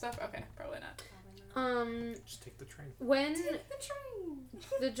stuff? Okay, probably not. Just take the train. When The train.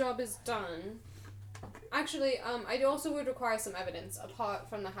 the job is done, Actually, I also would require some evidence apart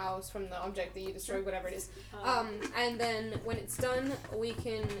from the house, from the object that you destroyed, whatever it is. And then when it's done, we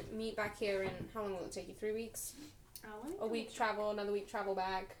can meet back here in, how long will it take you? 3 weeks? A week travel, another week travel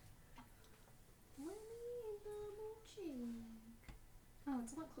back. Let me double check. Oh,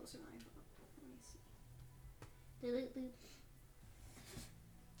 it's a lot closer than I thought. Let me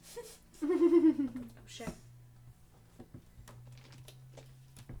see. Oh shit.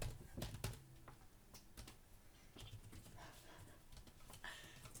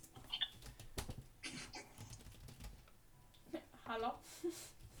 Hello?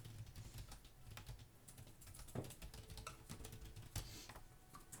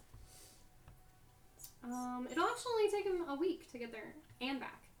 It'll actually only take him a week to get there and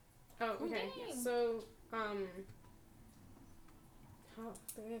back. Oh, okay. dang. So, how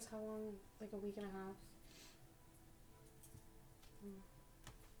long? Like a week and a half.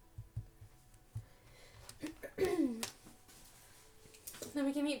 Then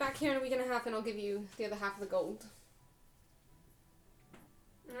we can meet back here in a week and a half, and I'll give you the other half of the gold.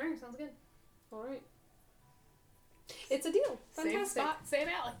 Alright, sounds good. All right. It's a deal. Same Fantastic. spot, same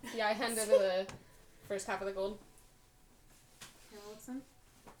alley. Yeah, I hand over the first half of the gold. Here, listen.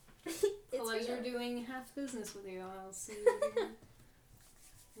 It's Pleasure for doing half business with you. I'll see you again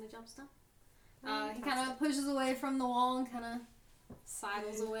when the job's done. He kind of pushes away from the wall and kind of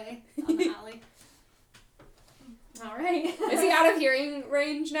sidles away on the alley. Alright. Is he out of hearing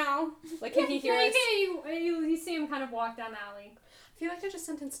range now? Like, can he hear us? You see him kind of walk down the alley. I feel like I just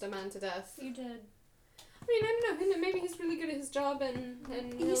sentenced a man to death. You did. I mean, I don't know. Maybe he's really good at his job and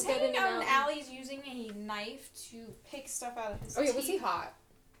He's he'll get in hanging out and in out. alleys using a knife to pick stuff out of his Oh yeah, teeth. was he hot?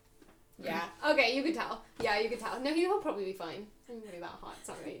 Yeah. Okay, you could tell. Yeah, you could tell. No, he'll probably be fine. He's not really that hot. It's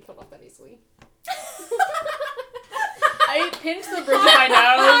not really killed off that easily. I pinched the bridge of my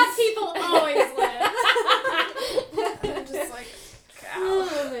nose. People always live. I'm just like, cow.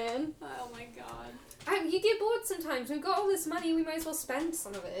 Oh man. Oh my god. You get bored sometimes. We've got all this money. We might as well spend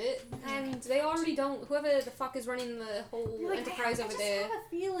some of it. And they already don't. Whoever the fuck is running the whole enterprise over there. I just have a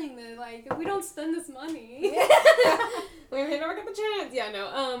feeling that if we don't spend this money. We may never get the chance. Yeah, no.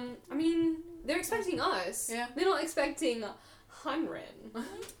 I mean, they're expecting us. Yeah. They're not expecting Hunrin.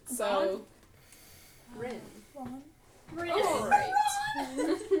 So, Rin. Ron. All right.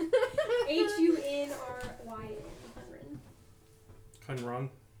 Hunryn. Kunrun.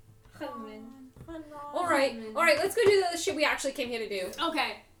 Hunryn. All right. All right. Let's go do the shit we actually came here to do.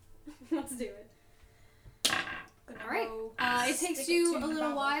 Okay. Let's do it. Alright. It takes Stick it you to a the little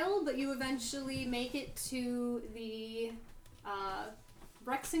bubble. while, but you eventually make it to the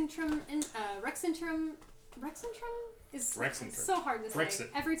Rexentrum. Rexentrum is Rexentrum. so hard to say. Brexit.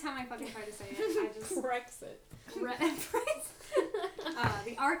 Every time I fucking try to say it, I just Brexit.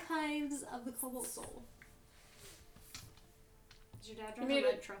 the archives of the Cobalt Soul. Is your dad You driving a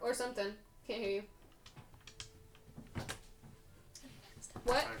muted red truck? or something. Can't hear you.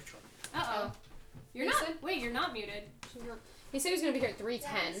 What? Uh oh. You're You not. said- Wait, you're not muted. He said he was gonna be here at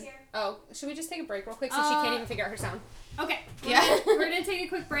 3:10. Oh, should we just take a break real quick since she can't even figure out her sound? Okay. Yeah. We're gonna take a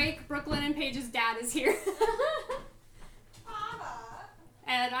quick break. Brooklyn and Paige's dad is here.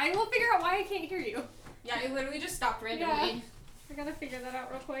 And I will figure out why I can't hear you. Yeah, it literally just stopped randomly. I gotta figure that out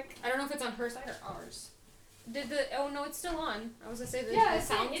real quick. I don't know if it's on her side or ours. Did the oh no, it's still on. I was gonna say the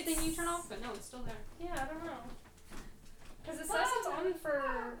sound it's- thing you turn off, but no, it's still there. Yeah, I don't know. Because it says it's on for.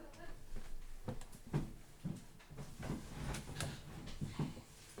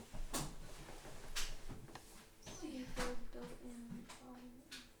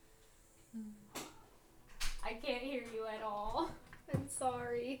 I can't hear you at all. I'm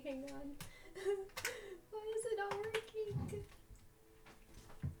sorry. Hang on. Why is it not working?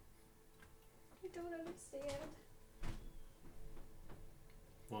 I don't understand.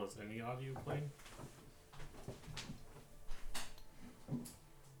 Well, is any audio playing?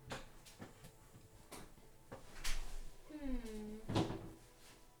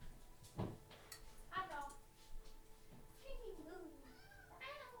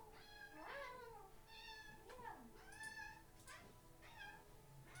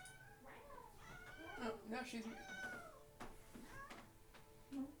 Oh, no, she's.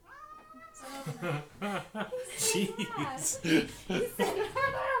 Jeez.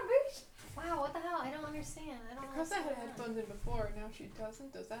 Wow, what the hell? I don't understand. I don't know. Because I had headphones in before, now she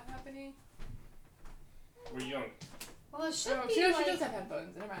doesn't. Does that have any? We're young. Well, it should No, be she, no, like she does have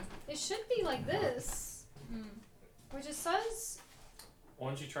headphones. Never mind. it should be like this, which it says. Why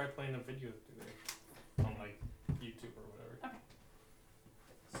don't you try playing a video today on like YouTube or whatever? Okay.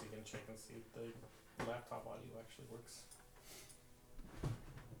 So you can check and see if the laptop audio actually works.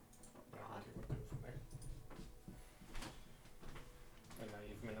 Yeah, we'll do it from there.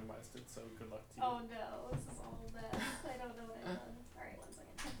 exhausted, so good luck to you. Oh no, this is all bad. I don't know what I've done. Alright, 1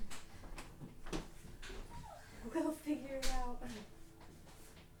 second. We'll figure it out.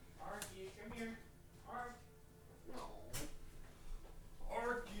 Arky, come here. Ark. No.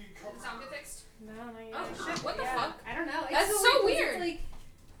 Arky, come Did the sound get fixed? No, not yet. Oh, shit, what the fuck? I don't know. That's It's so 'cause weird. It's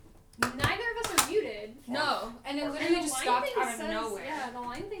like, neither of us are muted. No, and it And literally the just line stopped thing out of says- nowhere. Yeah, the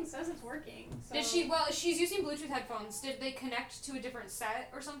line thing says it's working. So. Did she? Well, she's using Bluetooth headphones. Did they connect to a different set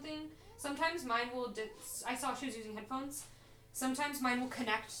or something? Sometimes mine will. I saw she was using headphones. Sometimes mine will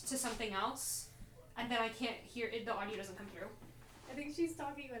connect to something else, and then I can't hear it. The audio doesn't come through. I think she's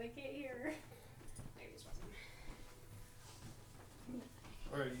talking, but I can't hear her. Maybe it's wasn't.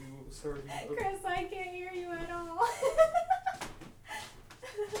 Alright, you started. Chris, I can't hear you at all.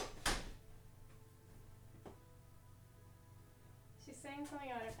 She's saying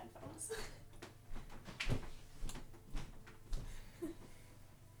something on her headphones.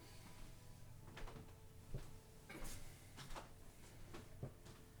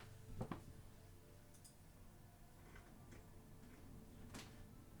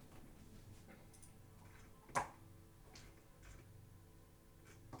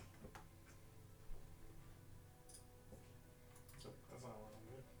 That's not what I'm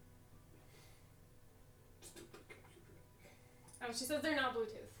doing. Stupid computer. Oh, she says they're not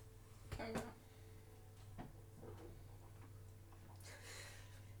Bluetooth. Oh, no.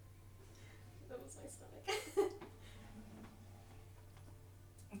 That was my stomach.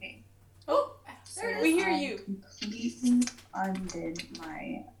 Okay. Oh, There it is. we hear I you. completely undid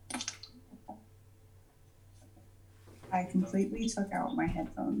my. I completely took out my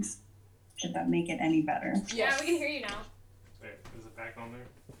headphones. Did that make it any better? Yeah, we can hear you now. There, is it back on there?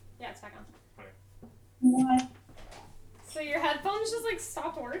 Yeah, it's back on. What? So your headphones just like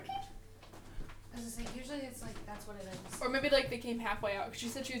stopped working? I was just like, usually it's like that's what it is. Or maybe like they came halfway out. She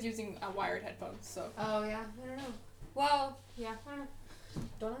said she was using wired headphones, so. Oh yeah, I don't know. Well, yeah, I don't know.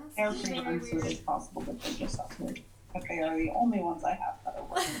 Don't ask. They're pretty unsuited as possible, but they're just not good. But they are the only ones I have that are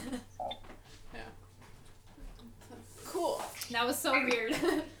working. So. Cool. That was so weird.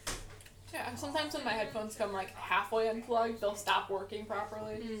 Yeah, sometimes when my headphones come like halfway unplugged, they'll stop working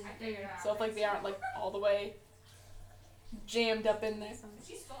properly. I figured it out. So if like they aren't like all the way jammed up in there.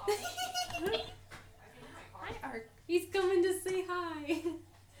 She's still out. I can hear my car. He's coming to say hi.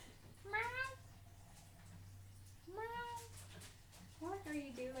 What are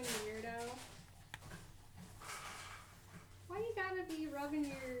you doing, weirdo? Why you gotta be rubbing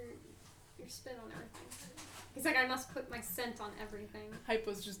your spit on everything? He's like, I must put my scent on everything. Hype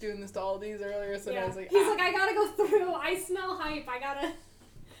was just doing this to all these earlier, so I was like, He's like, I gotta go through. I smell hype. I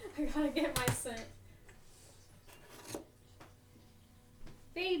gotta get my scent.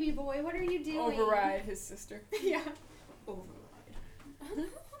 Baby boy, what are you doing? override his sister. Yeah. Override.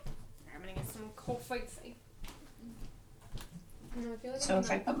 I'm gonna get some cold fights. No, I feel like So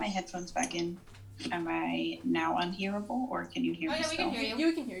if I put my headphones back in, am I now unhearable, or can you hear Oh, me yeah, we still? can hear you.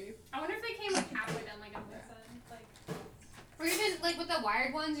 You can hear you. I wonder if they came like halfway done, like Emily said. Like, Or even like with the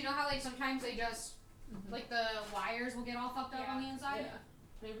wired ones, you know how like sometimes they just like the wires will get all fucked up on the inside. Yeah.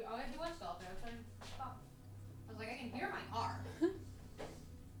 Maybe oh, I do watch the out there. I was like, I can hear my car.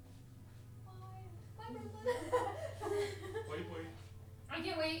 Wait, wait. I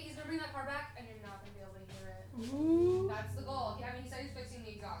can't wait. He's gonna bring that car back, and you're not gonna be able to hear it. Ooh. That's the goal. I mean, he said he's fixing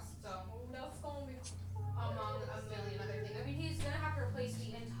the exhaust, so that's gonna be. among a million other things. I mean, he's gonna have to replace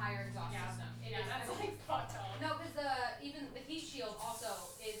the entire exhaust system. Yeah, that's like fucked up. No, because even the heat shield also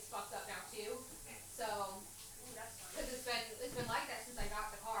is fucked up now too. So, because it's been like that since I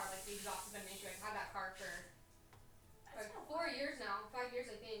got the car. Like the exhaust has been an issue. I've had that car for like 4 years now, 5 years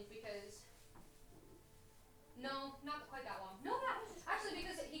I think. Because no, not quite that long. No, not actually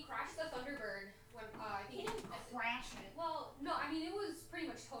because he crashed the Thunderbird when I think He didn't crash it. Well, no, I mean it was pretty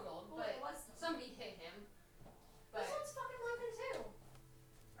much totaled, Well, but it was somebody hit him. But This one's fucking broken too.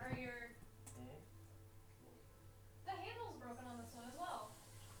 Or the handle's broken on this one as well.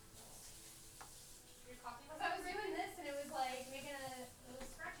 your coffee Cause I was doing this and it was like making a little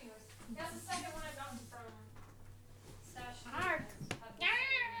scratching noise. That's the second one I've gotten from Stash.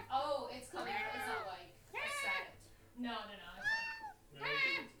 Oh, it's coming. It's not like a set. No. It's like,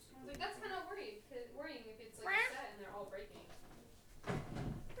 I was like, that's kind of worrying if it's like a set and they're all breaking.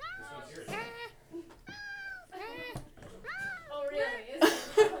 This one's yours. oh really? Is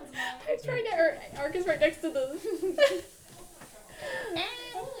it? That one's mine. It's right there. Ark is right next to the.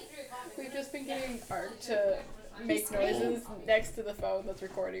 Only 3 o'clock. We've just been getting Ark to make noises next to the phone that's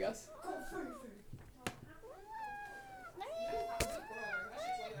recording us.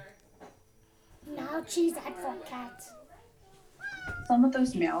 Now she's advocate. some of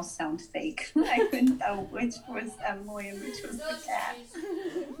those meows sound fake. I couldn't tell which was Emily and which was the cat.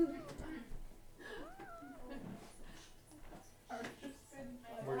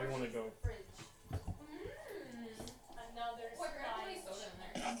 Where do you want to go? Another slide.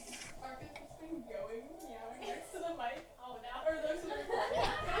 Arcus has been going, meowing next to the mic. Oh, now or next to the recording.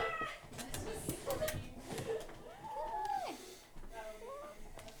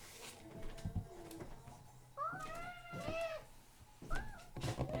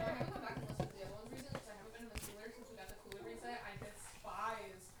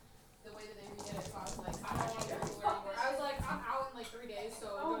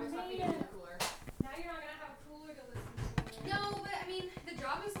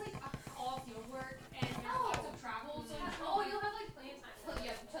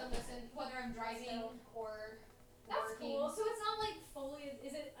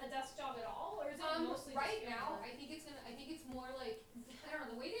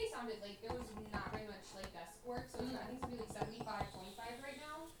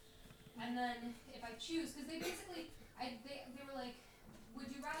 And then if I choose, because they basically, they were like,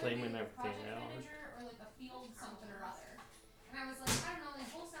 would you rather Claiming be a everything project now. manager or like a field something or other? And I was like, I don't know, they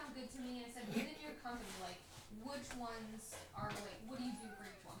both sound good to me. And I said, within your company, like, which ones are like, what do you do for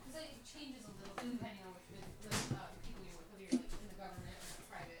each one? Because it changes a little bit depending on which people you work with, whether you're like in the government or in the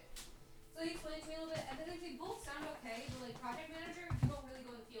private. So he explained to me a little bit, and then they both sound okay. But like project manager, you don't really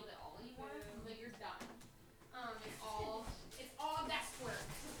go in the field at all anymore. Like you're done. It's all desk work.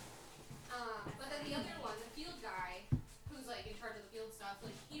 But then the other one, the field guy, who's like in charge of the field stuff,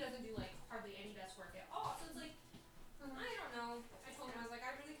 like he doesn't do like hardly any desk work at all. So it's like, I don't know. I told him, I was like,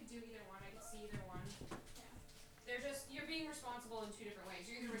 I really could do either one. I could see either one. Yeah. They're just, you're being responsible in two different ways.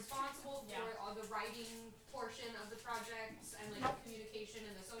 You're either responsible for all the writing portion of the projects and like the communication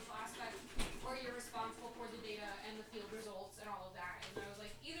and the social aspect, or you're responsible for the data and the field results and all of that. And I was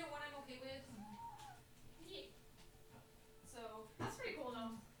like, either one I'm okay with. Yeah. So That's pretty cool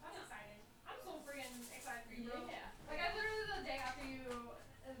though. That's exciting. I'm so freaking excited for you, bro. Yeah. Like I literally the day after you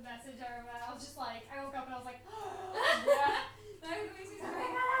messaged her, I was just like, I woke up and I was like, yeah. That makes me so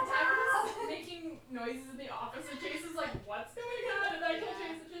I was making noises in the office and Chase is like, what's going on? And I told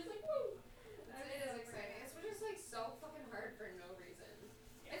Chase and Chase like, woo. It is exciting. It's just like so fucking hard for no reason.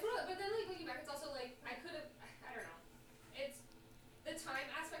 Yeah. But then like looking back, it's also like I could have. I don't know. It's the time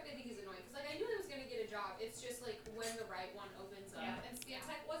aspect I think is annoying because like I knew I was gonna get a job. It's just like when the right one opens up. And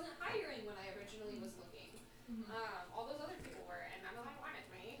Stantec wasn't hiring when I originally was looking. All those other people were, and none of them wanted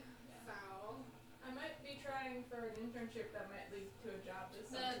me. So I might be trying for an internship that might lead to a job this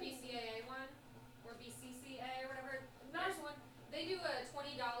summer. the BCAA one or BCCA or whatever. There's one. They do a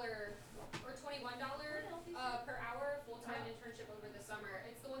 $20 or $21 per hour full-time internship over the summer.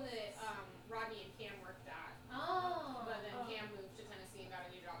 It's the one that Rodney and Cam worked at. Oh. But then Cam moved to Tennessee and got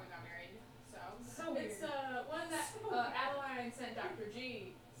a new job and got married. So It's one that Adeline sent Dr.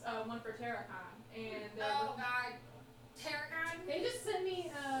 G, one for Terracon, and oh god, Terracon. They just sent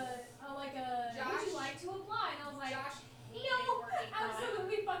me like a Josh, would you like to apply? And I was like, Josh hated no, working.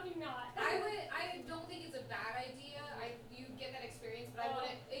 absolutely fucking not. I don't think it's a bad idea. You get that experience, but I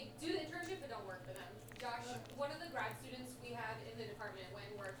wouldn't do the internship, but don't work for them. Josh, one of the grad students we had in the department went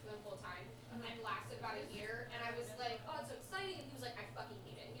and worked for them full time and lasted about a year. And I was like, oh, it's so exciting. And he was like, I fucking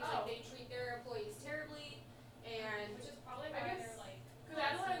hate it. He was like, they treat their employees terribly, and which is probably why they're like, because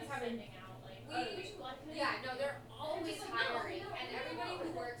Adeline's having out like, no, they're always like, hiring, no, and everybody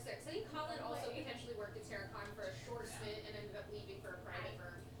who works there. So I think Colin also potentially worked at Terracon for a short stint and ended up leaving for a private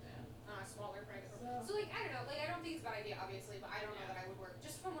firm, smaller private firm. So like I don't know, like I don't think it's a bad idea, obviously, but I don't know that I would work.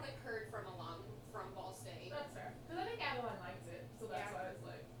 Just from what I've heard from alum from Ball State. That's fair. Because I think Adeline likes it, so that's why I was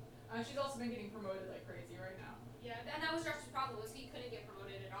like, she's also been getting promoted like crazy right now. Yeah, and that was Josh's problem was he couldn't get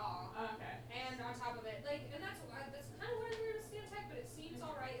promoted at all. Okay. And on top of it, like, and that's kind of what I learned at Stantec, but it seems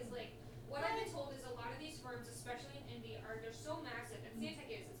alright. Is like what I've been told is a lot of these firms, especially in Indy, they're so massive. And Stantec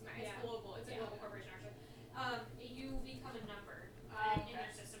it's global. It's a global corporation actually. You become a number in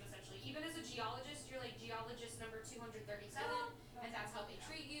their system essentially. Even as a geologist, you're like geologist number 237, and that's how they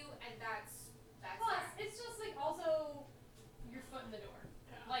treat you, and that's plus it's just like also your foot in the door.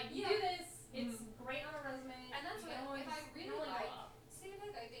 Like you do this, it's great on a resume. And that's what if I really like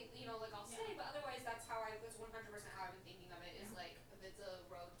Stantec, I think like I'll stay, but otherwise that's how I was 100% how I've been thinking of it is like if it's a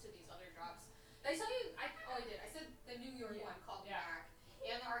road to these other jobs. Did I tell you? I did. I said the New York one called me back,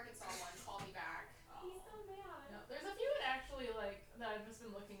 and the Arkansas one called me back. He's so mad. No, there's a few that actually like that I've just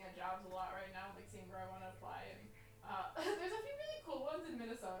been looking at jobs a lot right now, like seeing where I want to apply, and there's a few really cool ones in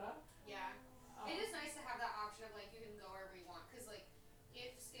Minnesota. Yeah, it is nice to have that option of like you can go wherever you want, because like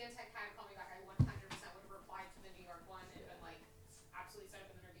if Stantec hadn't called me back, I 100% would have replied to the New York one and been like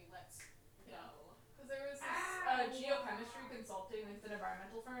doing like an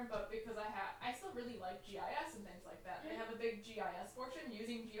environmental firm, but because I still really like GIS and things like that. They have a big GIS portion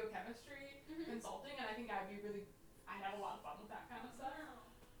using geochemistry consulting, and I think I'd have a lot of fun with that kind of stuff.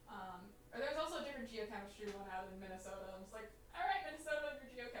 Or there's also a different geochemistry one out in Minnesota. I'm just like, all right, Minnesota,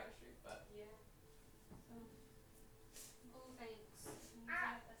 your geochemistry, but Yeah. so. Oh, thanks.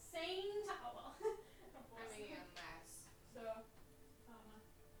 The same towel. I'm making a mess. So,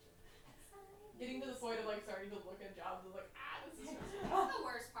 getting to the point of like starting to look at jobs is like, this is stressful. That's the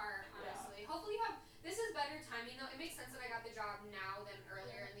worst part, honestly. Hopefully you have. This is better timing though. It makes sense that I got the job now than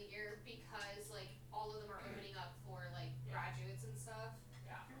earlier in the year because like all of them are opening up for like graduates and stuff.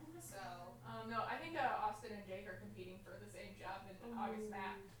 Yeah. So. No, I think Austin and Jake are competing for the same job in August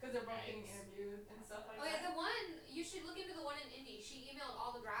Matt because they're both getting interviewed and stuff like Oh that. yeah, the one you should look into the one in Indy. She emailed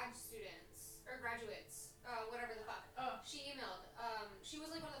all the grad students or graduates, whatever the fuck. Oh. She emailed. She was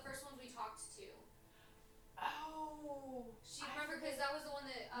like one of the first ones we talked to. Oh. She remember because that was the one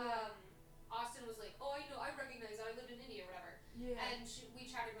that Austin was like, oh, I recognize that I lived in India or whatever. Yeah. And we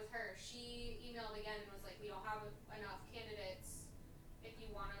chatted with her. She emailed again and was like, we don't have enough candidates. If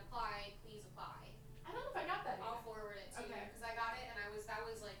you want to apply, please apply. I don't know if I got that. I'll forward it to you Okay. because I got it and that was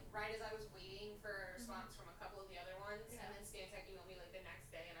like right as I was waiting for a response from a couple of the other ones, Yeah. and then Stantec emailed me like the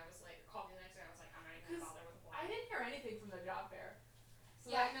next day and I was like, called me the next day and I was like, I'm not even gonna bother with I applying. didn't hear anything from the job fair. So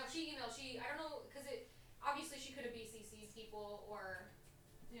Yeah, no, she emailed. I don't know because it obviously she could have BCC'd people or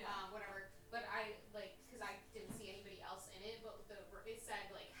whatever, but I like because I didn't see anybody else in it, but it said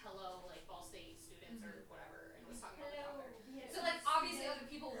like hello like Ball State students or whatever and was talking about the job fair. So like obviously other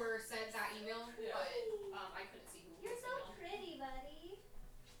people were sent that email, but I couldn't see who. You're was so emailed. pretty, buddy.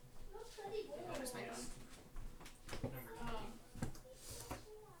 So pretty boy. Where's my gun? Number 2.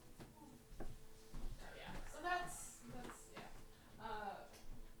 Yeah. So that's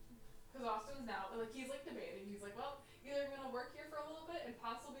because Austin's now like he's like debating. He's like, well, either I'm gonna work here for a little bit and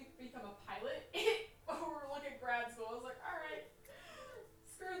possibly become a pilot, or look at grad school. I was like, all right,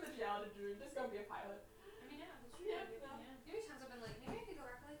 screw the geology degree, just gonna be a pilot. I mean, yeah, that's true. Yeah. How many times I've been like, maybe I could go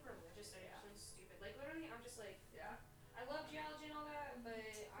back to like religious studies or something stupid. Like literally, I'm just like, Yeah. I love geology and all that, but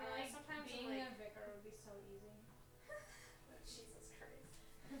I sometimes being I'm like, a vicar would be so easy. Jesus Christ.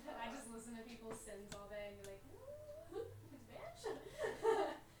 I just listen to people's sins all day and be like, bitch.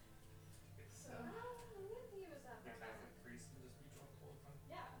 So I didn't think it was that The bad. Catholic priest can just be drunk all the time.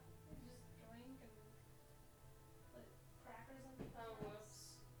 Yeah, just drink and put crackers in. Oh,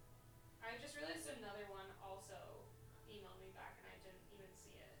 whoops. I just realized another one also emailed me back and I didn't even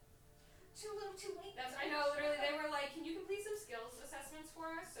see it. Too little, too late. I know, literally, they were like, can you complete some skills assessments for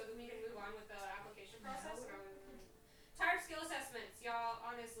us so that we can move on with the application process? And I was tired of skill assessments, y'all,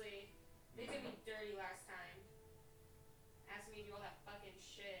 honestly. They did me dirty last time. Asking me to do all that fucking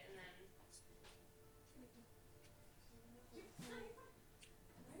shit and then.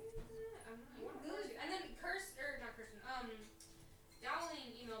 And then Dowling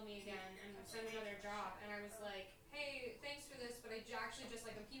emailed me again and sent me another job, and I was like, hey, thanks for this, but I actually just,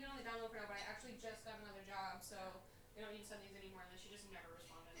 like, I'm keeping it on the download for now, but I actually just got another job, so we don't need to send these anymore, and then she just never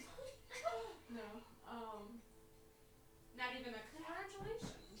responded, so. no. Not even a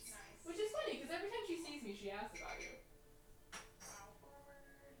congratulations. Nice. Which is funny because every time she sees me, she asks about you.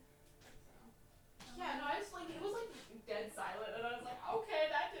 Yeah, no, I just like it was like dead silent, and I was like, okay,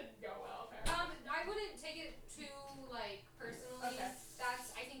 that didn't go well. Apparently. I wouldn't take it too, like, personally. Okay.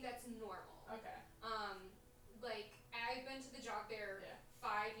 I think that's normal. Okay. Like, I've been to the job fair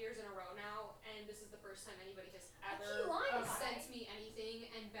 5 years in a row now, and this is the first time anybody has ever sent me anything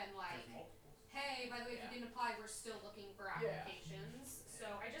and been like, There's multiples. hey, by the way, if you didn't apply, we're still looking for applications. So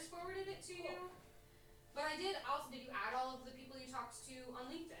I just forwarded it to you. But I did also, did you add all of the people you talked to on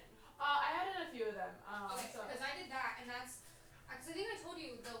LinkedIn? I added a few of them. Okay, So because I did that, and that's, because I think I told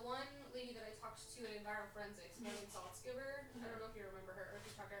you, the one lady that I talked to at Environmental Forensics, Morgan Saltzgiver, I don't know if you remember her or if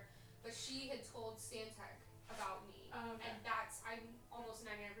you talked to her, but she had told Stantec about me, and that's, I'm almost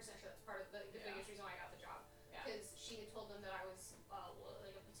 99% sure that's part of the biggest reason why I got the job, because she had told them that I was,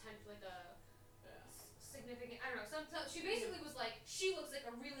 like a potential, like a significant, I don't know, so she basically was like, she looks like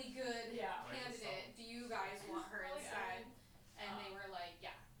a really good candidate, do you guys want her instead? And they were like,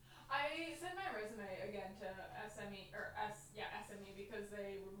 yeah. I sent my resume again to SME because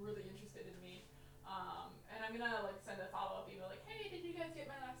they were really interested in me. And I'm gonna like send a follow-up email like, hey, did you guys get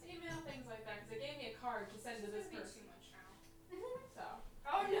my last email? Things like that, because they gave me a card to send to this person. Too much now. So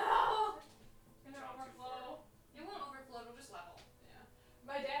Oh no! It's gonna overflow. It won't overflow, it'll just level. yeah,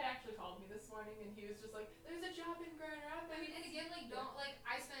 my dad actually called me this morning and he was just like, there's a job in Grand Rapids. I mean, and again, like, don't, like,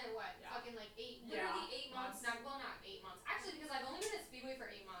 I spent, what, fucking, like, literally 8 months, not 8 months. Actually, because I've only been at Speedway for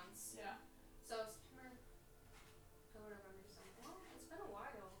 8 months. Yeah. So, September, October, November, December. Well,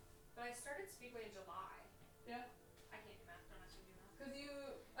 take away in July. Yeah. I can't do math. Don't ask me to do math. Because you...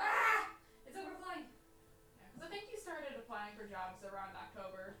 It's overflowing. Yeah, because I think you started applying for jobs around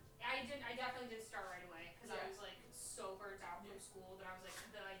October. I definitely didn't start right away because I Yeah. was like so burnt out from school that I was like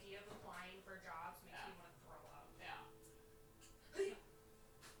the idea of applying for jobs makes me want to throw up. Yeah.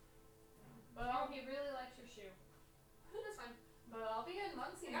 Oh, he really likes your shoe. That's fine. But I'll be in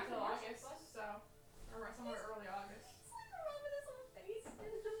Muncie I got until more August, so... Or somewhere early August. It's like rubbing his own face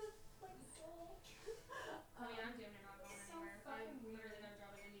like soul. I mean, I'm doing it, not going So anywhere. I fucking literally got a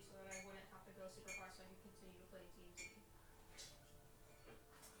job at Indy so that I wouldn't have to go super far so I could continue to play TNT.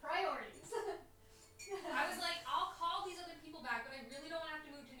 Priorities. I was like, I'll call these other people back, but I really don't want to have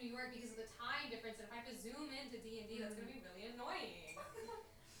to move to New York because of the time difference, and if I have to zoom into D&D, that's going to be really annoying.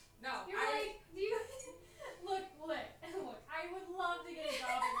 No, You're like, do you... Look, I would love to get a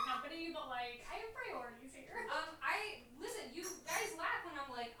job in the company, but like, I have priorities here. Listen, you guys laugh when I'm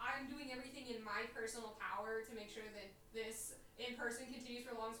like, I'm doing everything in my personal power to make sure that this in-person continues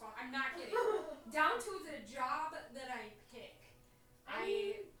for the longest while. I'm not kidding. Down to the job that I pick.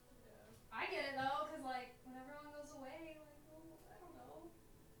 I get it though, because like, when everyone goes away, like, well, I don't know.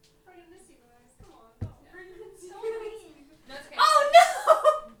 I'm gonna miss you guys. Come on, don't. Don't leave. No, it's okay. Oh no!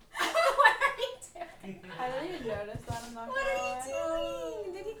 What are you doing? I didn't even notice that. I'm not What gonna are lie. you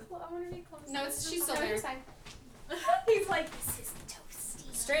doing? Did he I wonder if he closed No, she's still there. He's like, this is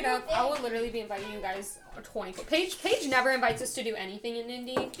toasty. Straight up, I will literally be inviting you guys 24. Paige never invites us to do anything in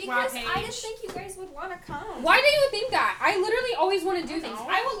Indy. Because I didn't think you guys would want to come. Why do you think that? I literally always want to do I things. know.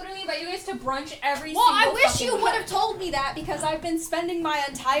 I will literally invite you guys to brunch every Well, single I wish fucking you would have week. told me that because I've been spending my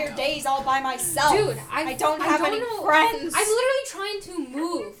entire days all by myself. Dude, I don't have any know. friends. I'm literally trying to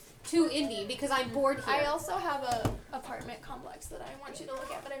move to Indy because I'm bored here. I also have a apartment complex that I want you to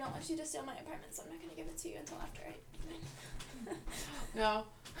look at, but I don't want you to steal my apartment, so I'm not going to give it to you until after I... No.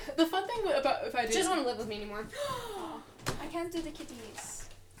 The fun thing about if I She did... doesn't want to live with me anymore. I can't do the kitties.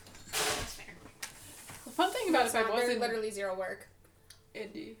 That's fair. The fun thing about if I was There's in literally zero work.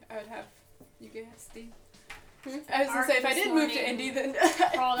 Indy, I would have you guys the... Hmm? I was gonna say, if I This did move to morning, Indy, then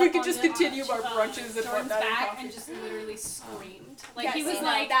crawled we up could on just the, continue our brunches and Jordan's whatnot and back coffee. and just literally screamed. Like Yeah, he was see,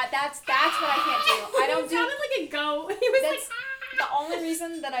 like, that's what I can't do. I don't he do... sounded like a goat. He was That's the only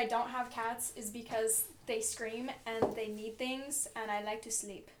reason that I don't have cats is because they scream and they need things and I like to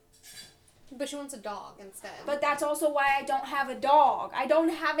sleep. But she wants a dog instead. But that's also why I don't have a dog. I don't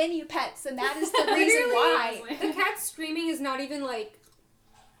have any pets, and that is the reason Literally, why. the cat screaming is not even like...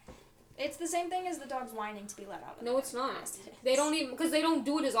 It's the same thing as the dogs whining to be let out. Of No, the it's not. Yes, it is. They don't even... Because they don't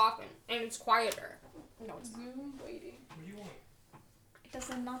do it as often. And it's quieter. No, it's not. Zoom waiting. What do you want? It does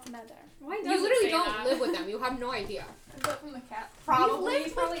not matter. Why does You it literally say don't that? live with them. You have no idea. Is that from the cat? Probably. We've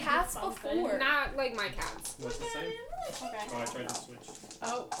lived probably with cats did something. before. Not like my cats. What's the same? Okay. Oh, I tried to switch.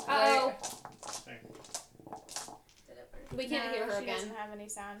 Oh. Oh. wait. There. Did it work? We can't No, hear her she again. doesn't have any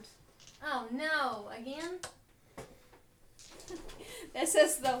sound. Oh no! Again? This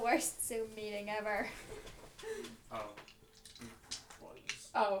is the worst Zoom meeting ever. Oh. Employees.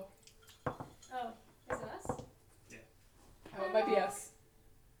 Oh. Oh, is it us? Oh, it might be us.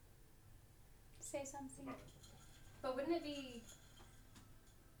 Say something. But wouldn't it be?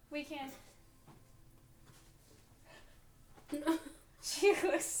 We can't. She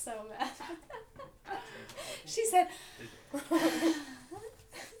was so mad. She said,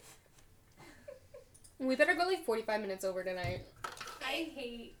 We better go like 45 minutes over tonight. I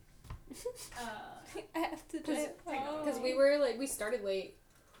hate. I have to do it. Because we started late.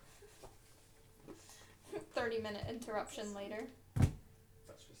 30-minute interruption later.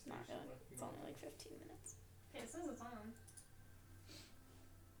 That's just Not the really. issue. It's only like 15 minutes. It says it's on.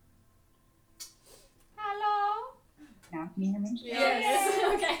 Hello? Now can you hear me?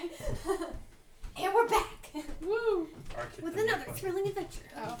 Yes. Okay. And we're back. Woo! Our kid With didn't another get thrilling adventure.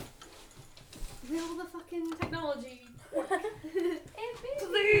 Oh. Will the fucking technology work?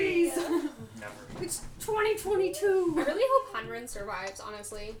 Please. Never. It's 2022. I really hope Hanren survives,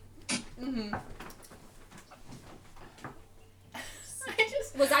 honestly. Mm-hmm.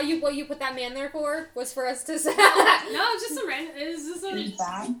 Was that you? What you put that man there for? Was for us to say? No, it's just a random. It's just Is a.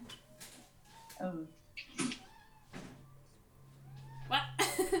 that? Oh. What?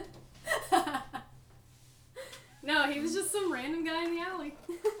 No, he was just some random guy in the alley.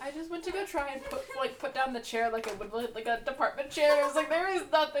 I just went to go try and put down the chair like it would like a department chair. I was like, there is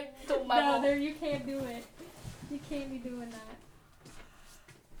nothing to level. No, there you can't do it. You can't be doing that.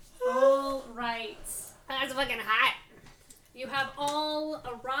 All right. That's fucking hot. You have all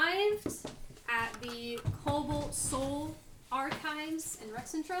arrived at the Cobalt Soul Archives in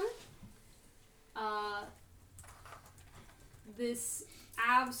Rexentrum. This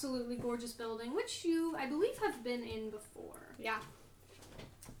absolutely gorgeous building, which you, I believe, have been in before. Yeah.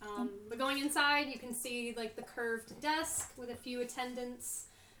 But going inside, you can see like the curved desk with a few attendants,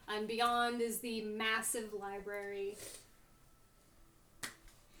 and beyond is the massive library.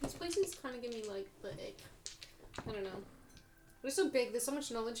 These places kind of give me like the ick. I don't know. They're so big. There's so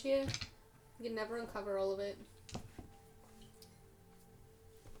much knowledge here. You can never uncover all of it.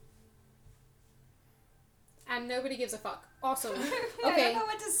 And nobody gives a fuck. Awesome. I Okay. don't know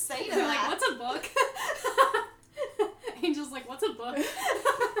what to say to They're that. like, what's a book? Angel's like, what's a book?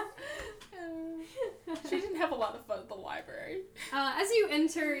 She didn't have a lot of fun at the library. As you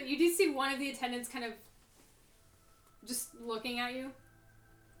enter, you do see one of the attendants kind of just looking at you.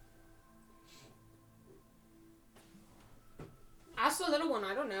 Ask the little one.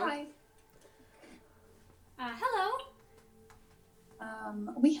 I don't know. Hi. Hello.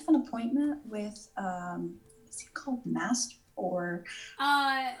 We have an appointment with, is he called Master or?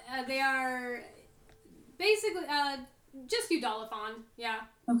 They are basically, just Udolphon. Yeah.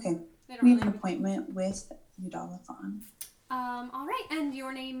 Okay, They don't we have an really... appointment with Udolphon. All right. And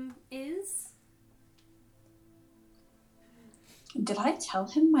your name is? Did I tell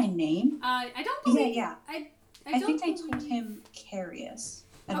him my name? I don't believe... Yeah. I think I told him Carius.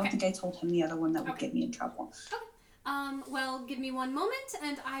 I don't Okay. think I told him the other one that would Okay. get me in trouble. Well, give me one moment,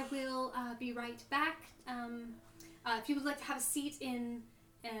 and I will be right back. If you would like to have a seat in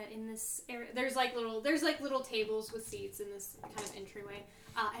this area, there's like little tables with seats in this kind of entryway,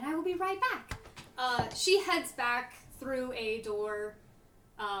 and I will be right back. She heads back through a door,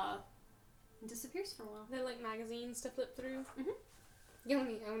 and disappears for a while. They're like magazines to flip through. Mhm. You know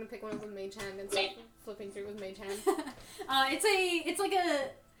me. I want to pick one of them mage hand and start flipping through with mage hand. It's like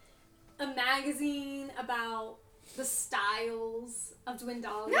a magazine about the styles of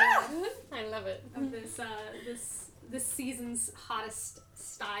Dwindalia. I love it. Of this season's hottest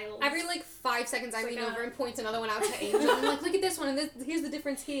styles. Every like 5 seconds, I It's lean like over and point another one out to Angel. I'm like, look at this one, and here's the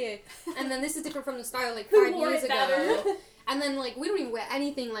difference here, and then this is different from the style like Who 5 wore years it ago. better? And then like we don't even wear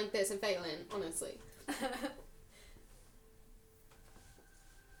anything like this in Phelan, honestly.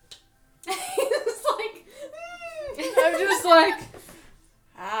 It's like, I'm just like,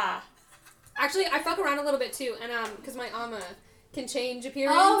 Actually, I fuck around a little bit too, and because my armor can change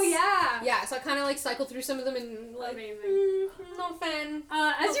appearance. oh yeah. Yeah, so I kind of like cycle through some of them and like, Amazing. not fan.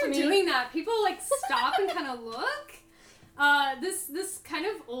 As Not you're for me. doing that, people like stop and kind of look. This kind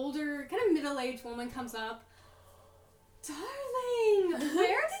of older, kind of middle-aged woman comes up. Darling,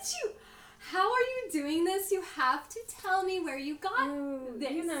 where did you? How are you doing this? You have to tell me where you got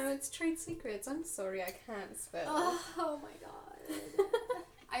this. You know, it's trade secrets. I'm sorry, I can't spell. Oh my god.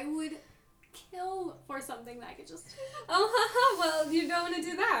 I would kill for something that I could just. Oh, well, you don't want to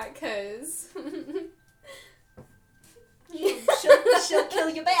do that, because... She'll kill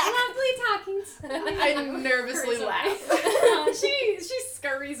you back. Lovely talking to you. I nervously Scurries laugh. away. she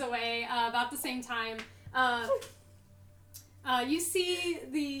scurries away about the same time. You see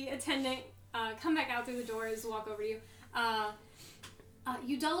the attendant come back out through the doors, walk over to you.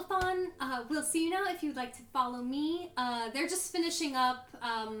 Udolphon, we'll see you now if you'd like to follow me. They're just finishing up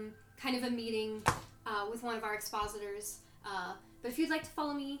kind of a meeting with one of our expositors. But if you'd like to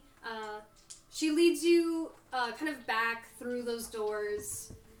follow me, she leads you kind of back through those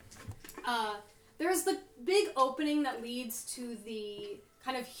doors. There's the big opening that leads to the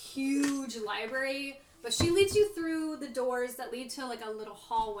kind of huge library, but she leads you through the doors that lead to like a little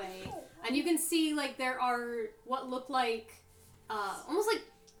hallway, and you can see like there are what look like almost like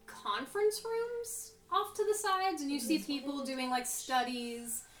conference rooms off to the sides, and you see people doing like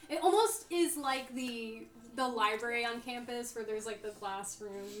studies. It almost is like the library on campus where there's like the glass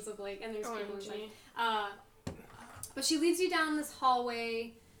rooms of like, and there's people inside. But she leads you down this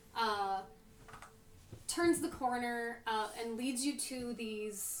hallway, turns the corner, and leads you to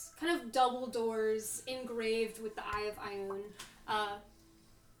these kind of double doors engraved with the Eye of Ioun.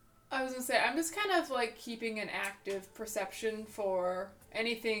 I was gonna say, I'm just kind of like keeping an active perception for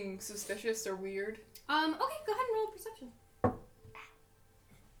anything suspicious or weird. Okay, go ahead and roll perception.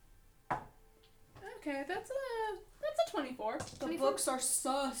 Okay, that's a 24. The books are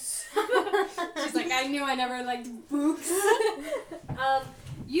sus. She's like, I knew I never liked books.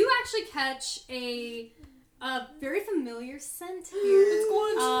 You actually catch a very familiar scent here.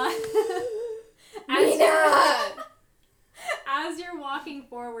 It's as you're walking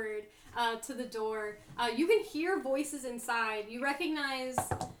forward to the door, you can hear voices inside. You recognize,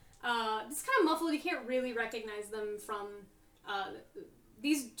 it's kind of muffled, you can't really recognize them from,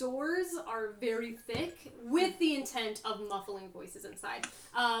 these doors are very thick with the intent of muffling voices inside.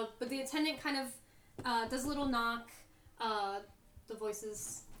 But the attendant kind of does a little knock. The the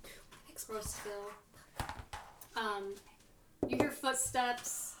voices grow still. You hear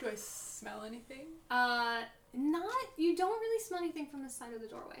footsteps. Do I smell anything? You don't really smell anything from the side of the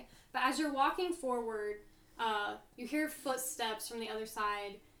doorway. But as you're walking forward, you hear footsteps from the other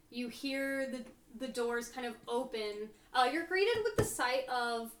side. You hear the doors kind of open. You're greeted with the sight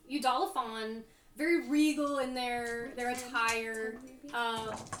of Eudolphon, very regal in their attire,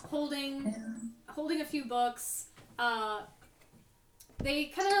 holding a few books. They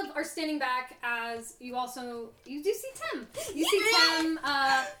kind of are standing back as you do see Tim. You see Tim,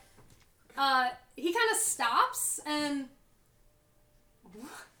 he kind of stops and...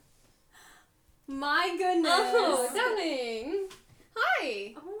 My goodness. Oh, darling.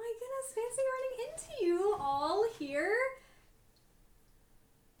 Hi. Oh my goodness, fancy running into you all here.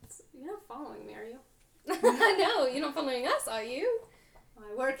 You're not following me, are you? No, you're not following us, are you? Well,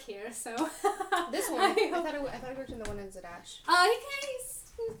 I work here, so... This one. I thought I worked in the one in Zadash.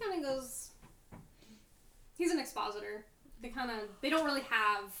 He kind of goes... He's an expositor. They don't really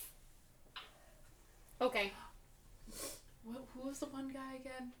have... Okay. Who was the one guy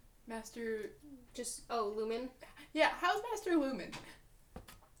again? Master... Lumen? Yeah, how's Master Lumen?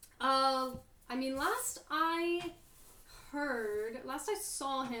 Last I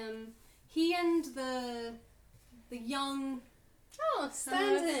saw him, he and the young... Oh,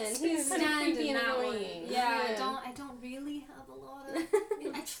 Stanton. He's kind of creepy and annoying. Yeah, I don't really have a lot of...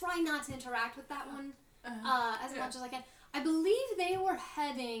 I try not to interact with that one as much as I can. I believe they were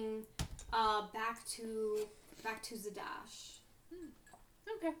heading back to Zadash.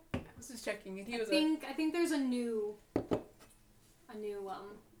 Okay. I was just checking it. I think there's a new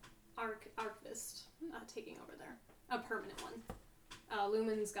archivist taking over there. A permanent one.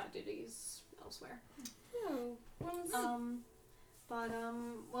 Lumen's got duties elsewhere. Oh,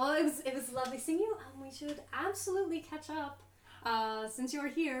 well, it was lovely seeing you. We should absolutely catch up since you're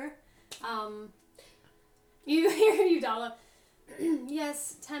here. You hear Eudala.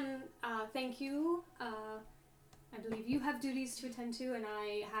 Yes, Tem, thank you. I believe you have duties to attend to, and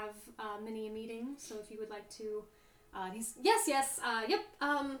I have many a meeting, so if you would like to...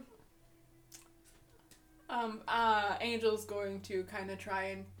 Angel's going to kind of try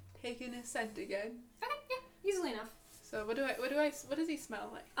and take in his scent again. Okay, yeah, easily enough. So what does he smell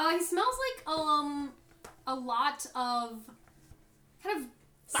like? He smells like, a lot of kind of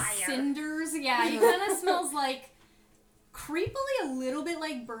fire. Cinders. Yeah, he kind of smells like creepily a little bit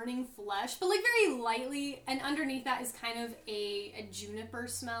like burning flesh, but like very lightly, and underneath that is kind of a juniper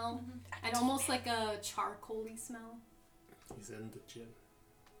smell, and almost like a charcoaly smell. He's into gin.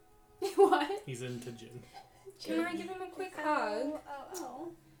 What? He's into gin. Can I give him a quick hug?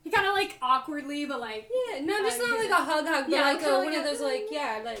 Oh. He kind of like awkwardly, but like... Yeah, no, just not like a hug, but yeah, like kinda one of those like,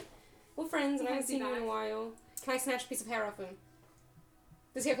 we're friends and I Yeah, haven't seen you in a back. while. Can I snatch a piece of hair off him?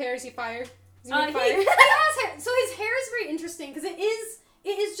 Does he have hair? Is he fire? Is he He fire? has hair. So his hair is very interesting because it is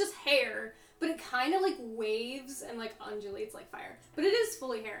just hair, but it kind of like waves and like undulates like fire. But it is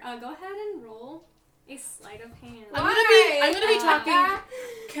fully hair. Go ahead and roll a sleight of hand. I'm gonna be talking.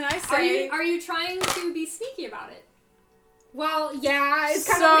 Can I say? Are you trying to be sneaky about it? Well, yeah, it's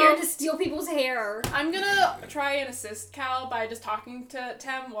kind of weird to steal people's hair. I'm gonna try and assist Cal by just talking to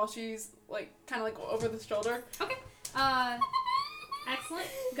Tem while she's like kind of like over the shoulder. Okay. Excellent.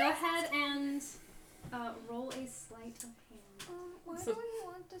 Go ahead and roll a sleight of hand. Why So- do we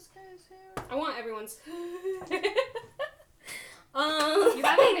want this guy's hair? I want everyone's. You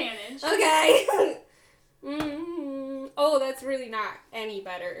have advantage. Okay. Oh, that's really not any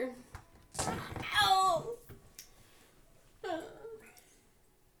better. Ow!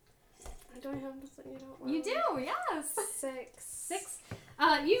 Do I have this? You don't. You do, yes. 6.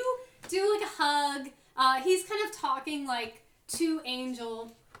 You do like a hug. He's kind of talking like to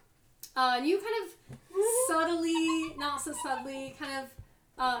Angel. And you kind of subtly, not so subtly, kind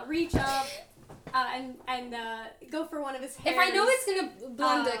of reach up and go for one of his hairs. If I know it's gonna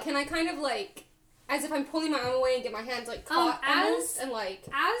blunder, can I kind of like, as if I'm pulling my arm away and get my hands like caught almost, and like...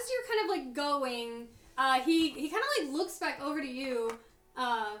 As you're kind of like going, he kind of like looks back over to you.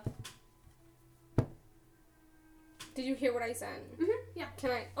 Did you hear what I said? Yeah. Can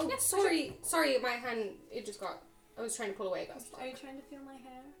I... Oh, Yeah, sorry, my hand, it just got... I was trying to pull away, it got stuck. Are you trying to feel my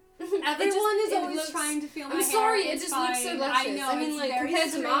hair? Everyone is always trying to feel my hair. I'm sorry, it It's just looks so fine. luscious. I know, I mean, it's like, very compared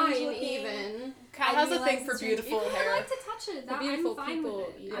to strange mine, looking. even. Cal has a thing for beautiful If hair. you'd like to touch it, The beautiful I'm fine people, with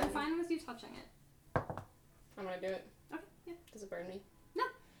it. yeah. I'm fine with you touching it. I'm gonna do it. Okay, yeah. Does it burn me? No.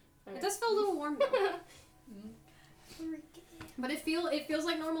 Okay. It does feel a little warm though. But it feels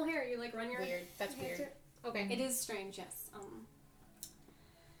like normal hair. You like run your Weird. That's hands weird. through- Okay. It is strange, yes.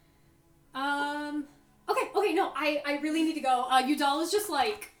 Okay, no, I really need to go. Udal is just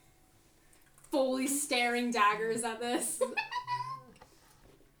like fully staring daggers at this.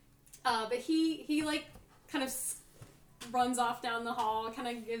 But he like kind of runs off down the hall, kind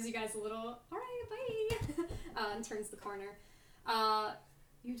of gives you guys a little, all right, bye, and turns the corner.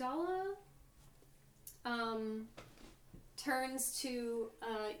 Udala turns to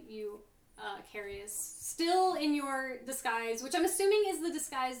you, Carius, still in your disguise, which I'm assuming is the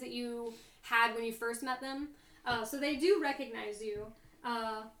disguise that you had when you first met them. So they do recognize you.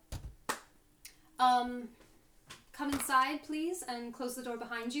 Come inside, please, and close the door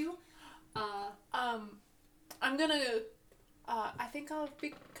behind you. I'm gonna, I think I'll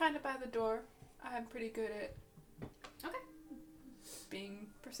be kind of by the door. I'm pretty good at being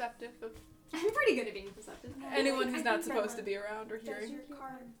perceptive of I'm pretty good at being perceptive. anyone who's not supposed to be around or Does hearing. your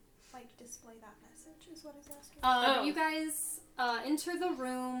card, like, display that message, is what he's asking? You guys enter the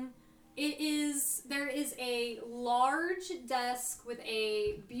room. There is a large desk with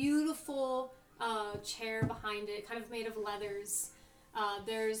a beautiful chair behind it, kind of made of leathers.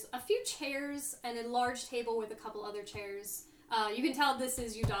 There's a few chairs and a large table with a couple other chairs. You can tell this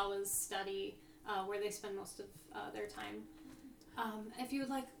is Udala's study, where they spend most of their time. If you would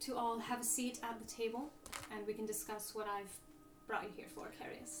like to all have a seat at the table, and we can discuss what I've brought you here for,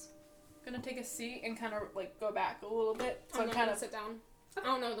 Carius. Gonna take a seat and kind of like go back a little bit. So I'm I'm kind gonna of sit down. I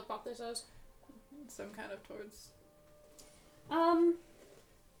don't know what the fuck this is. So I'm kind of towards.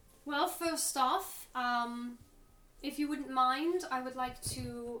 Well, first off, if you wouldn't mind, I would like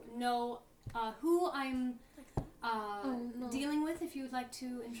to know who I'm dealing with, if you would like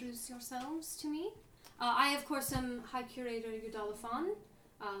to introduce yourselves to me. I, of course, am High Curator Udala Fawn.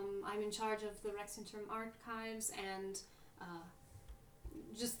 I'm in charge of the Rexington Archives and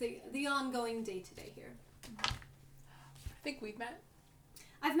just the ongoing day-to-day here. I think we've met.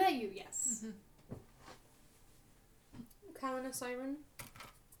 I've met you, yes. Kalina Siren.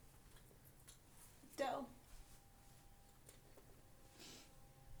 Doe.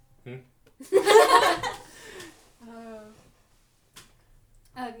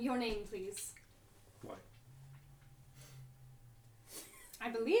 Your name, please. Why? I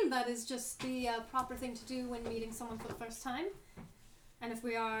believe that is just the proper thing to do when meeting someone for the first time. And if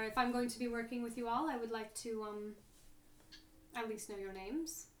I'm going to be working with you all, I would like to at least know your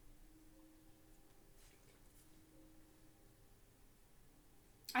names.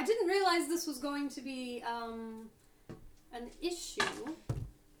 I didn't realize this was going to be an issue.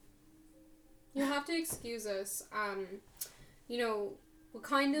 You'll have to excuse us. We're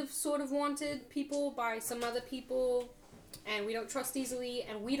kind of sort of wanted people by some other people, and we don't trust easily,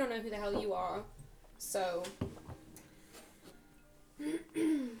 and we don't know who the hell you are. So,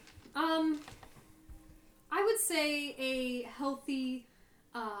 I would say a healthy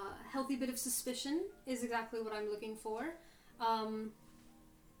bit of suspicion is exactly what I'm looking for.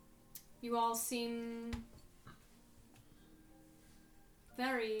 You all seem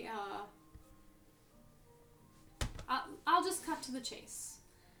very, I'll just cut to the chase.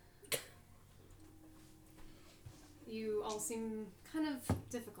 You all seem kind of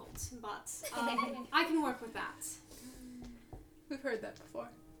difficult, but I can work with that. We've heard that before.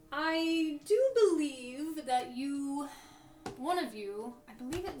 I do believe that one of you, I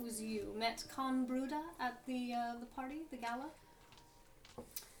believe it was you, met Con Bruda at the party, the gala.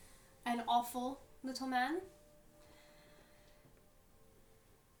 An awful little man.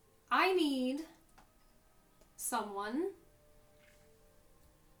 I need someone,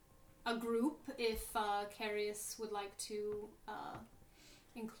 a group, if Carius would like to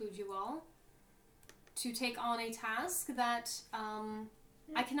include you all, to take on a task that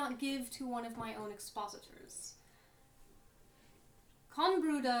I cannot give to one of my own expositors. Con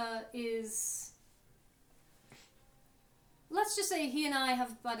Bruda is... Let's just say he and I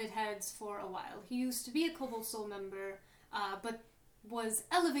have butted heads for a while. He used to be a Cobalt Soul member, but was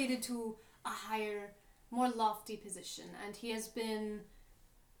elevated to a higher, more lofty position, and he has been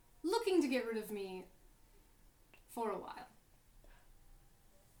looking to get rid of me for a while.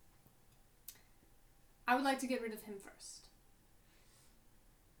 I would like to get rid of him first.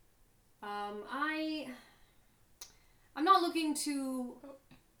 I'm not looking to...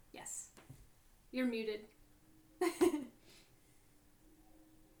 Yes. You're muted.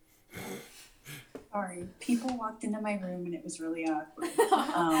 Sorry, people walked into my room and it was really awkward.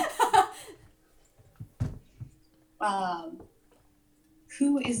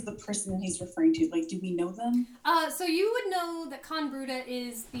 Who is the person that he's referring to? Like, do we know them? So you would know that Con Bruda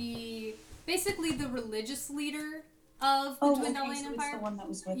is basically the religious leader of the Dwendalian so Empire. it's the one that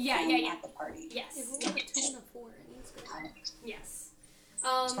was with Yeah. at the party. Yes. If we got a 2 and a 4, and he's good. Yes.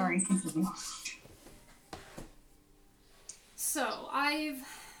 Sorry. So, I've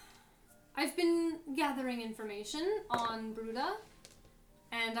been gathering information on Bruda,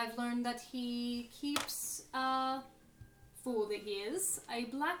 and I've learned that he keeps, fool that he is, a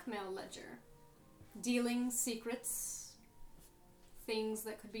blackmail ledger. Dealing secrets, things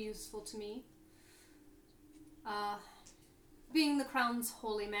that could be useful to me. Being the Crown's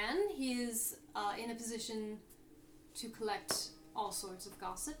holy man, he is in a position to collect all sorts of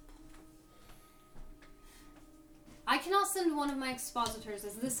gossip. I cannot send one of my expositors,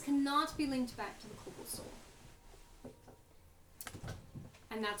 as this cannot be linked back to the Cobalt Soul.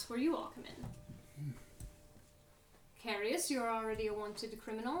 And that's where you all come in. Carius, you're already a wanted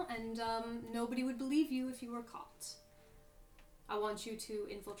criminal, and nobody would believe you if you were caught. I want you to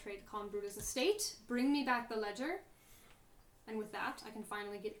infiltrate Khan Bruda's estate, bring me back the ledger, and with that, I can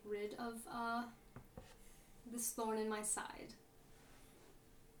finally get rid of this thorn in my side.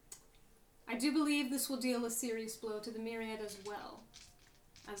 I do believe this will deal a serious blow to the Myriad as well,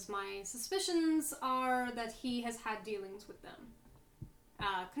 as my suspicions are that he has had dealings with them.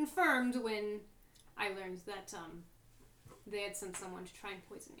 Confirmed when I learned that they had sent someone to try and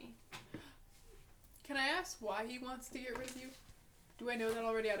poison me. Can I ask why he wants to get rid of you? Do I know that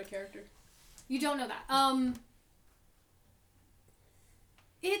already out of character? You don't know that.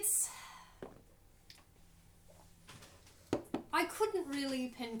 It's... I couldn't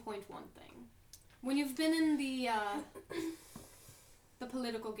really pinpoint one thing. When you've been in the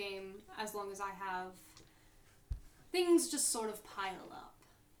political game as long as I have, things just sort of pile up.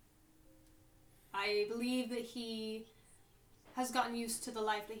 I believe that he has gotten used to the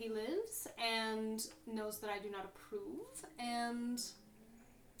life that he lives and knows that I do not approve, and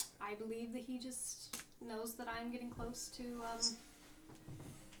I believe that he just knows that I'm getting close to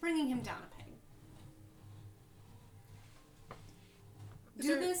bringing him down a peg.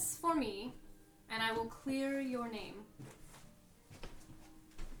 Do this for me, and I will clear your name.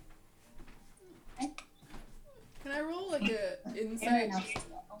 Can I roll like a insight?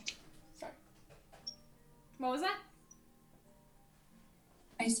 Sorry. What was that?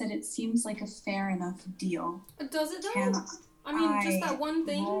 I said it seems like a fair enough deal. Does it though? Can I mean, just that one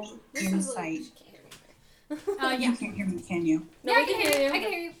thing. roll This insight? is like, You can't hear me, can you? No, I can hear you. I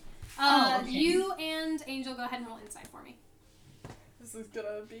can hear you. Okay. You and Angel, go ahead and roll insight for me. This is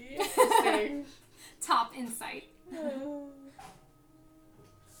gonna be interesting. Top insight.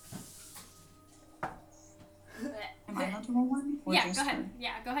 Am I allowed to roll one? Or Yeah, just go ahead. her?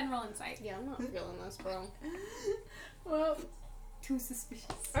 Yeah, go ahead and roll insight. Yeah, I'm not feeling this, bro. Well, Too suspicious.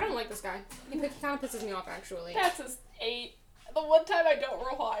 I don't like this guy. He kind of pisses me off, actually. that's an 8. The one time I don't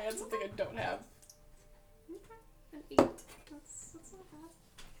roll high on something I don't have. Okay, an 8. That's not bad.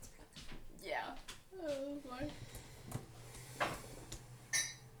 Yeah. Oh my.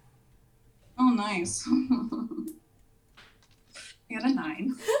 Oh, nice. I got a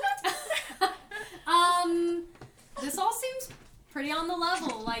 9. This all seems pretty on the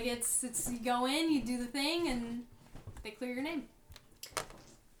level. Like, it's you go in, you do the thing, and they clear your name.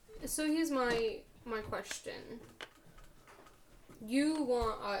 So here's my question. You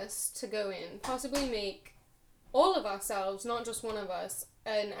want us to go in, possibly make all of ourselves, not just one of us,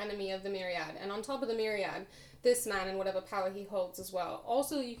 an enemy of the Myriad. And on top of the Myriad, this man and whatever power he holds as well.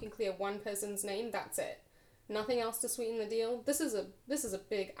 Also, you can clear one person's name, that's it. Nothing else to sweeten the deal. This is a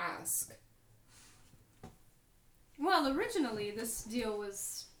big ask. Well, originally, this deal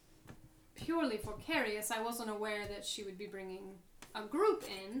was purely for Carius. I wasn't aware that she would be bringing a group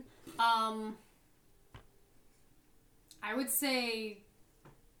in. I would say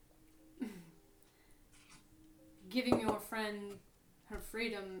giving your friend her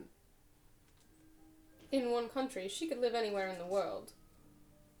freedom. In one country, she could live anywhere in the world.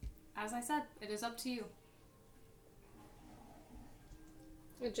 As I said, it is up to you.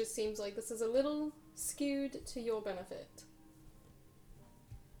 It just seems like this is a little skewed to your benefit.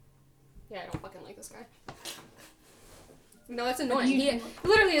 Yeah, I don't fucking like this guy. No, that's annoying. He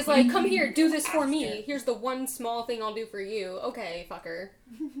literally is like, come here, do this for me. Here's the one small thing I'll do for you. Okay, fucker.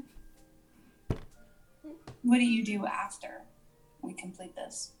 What do you do after we complete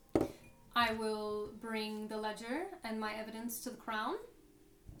this? I will bring the ledger and my evidence to the crown.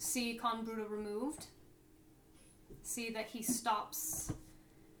 See Khan Bruda removed. See that he stops...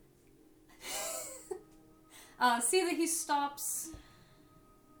 see that he stops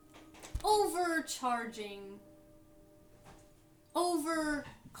overcharging,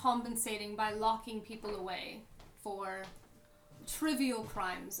 overcompensating by locking people away for trivial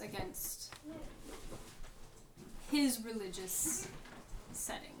crimes against his religious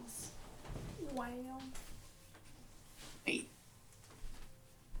settings. Wow. Wait.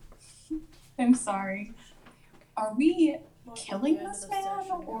 I'm sorry. Are we killing this man,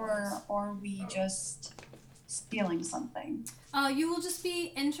 or are we just stealing something? You will just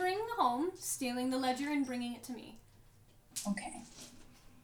be entering the home, stealing the ledger, and bringing it to me. Okay.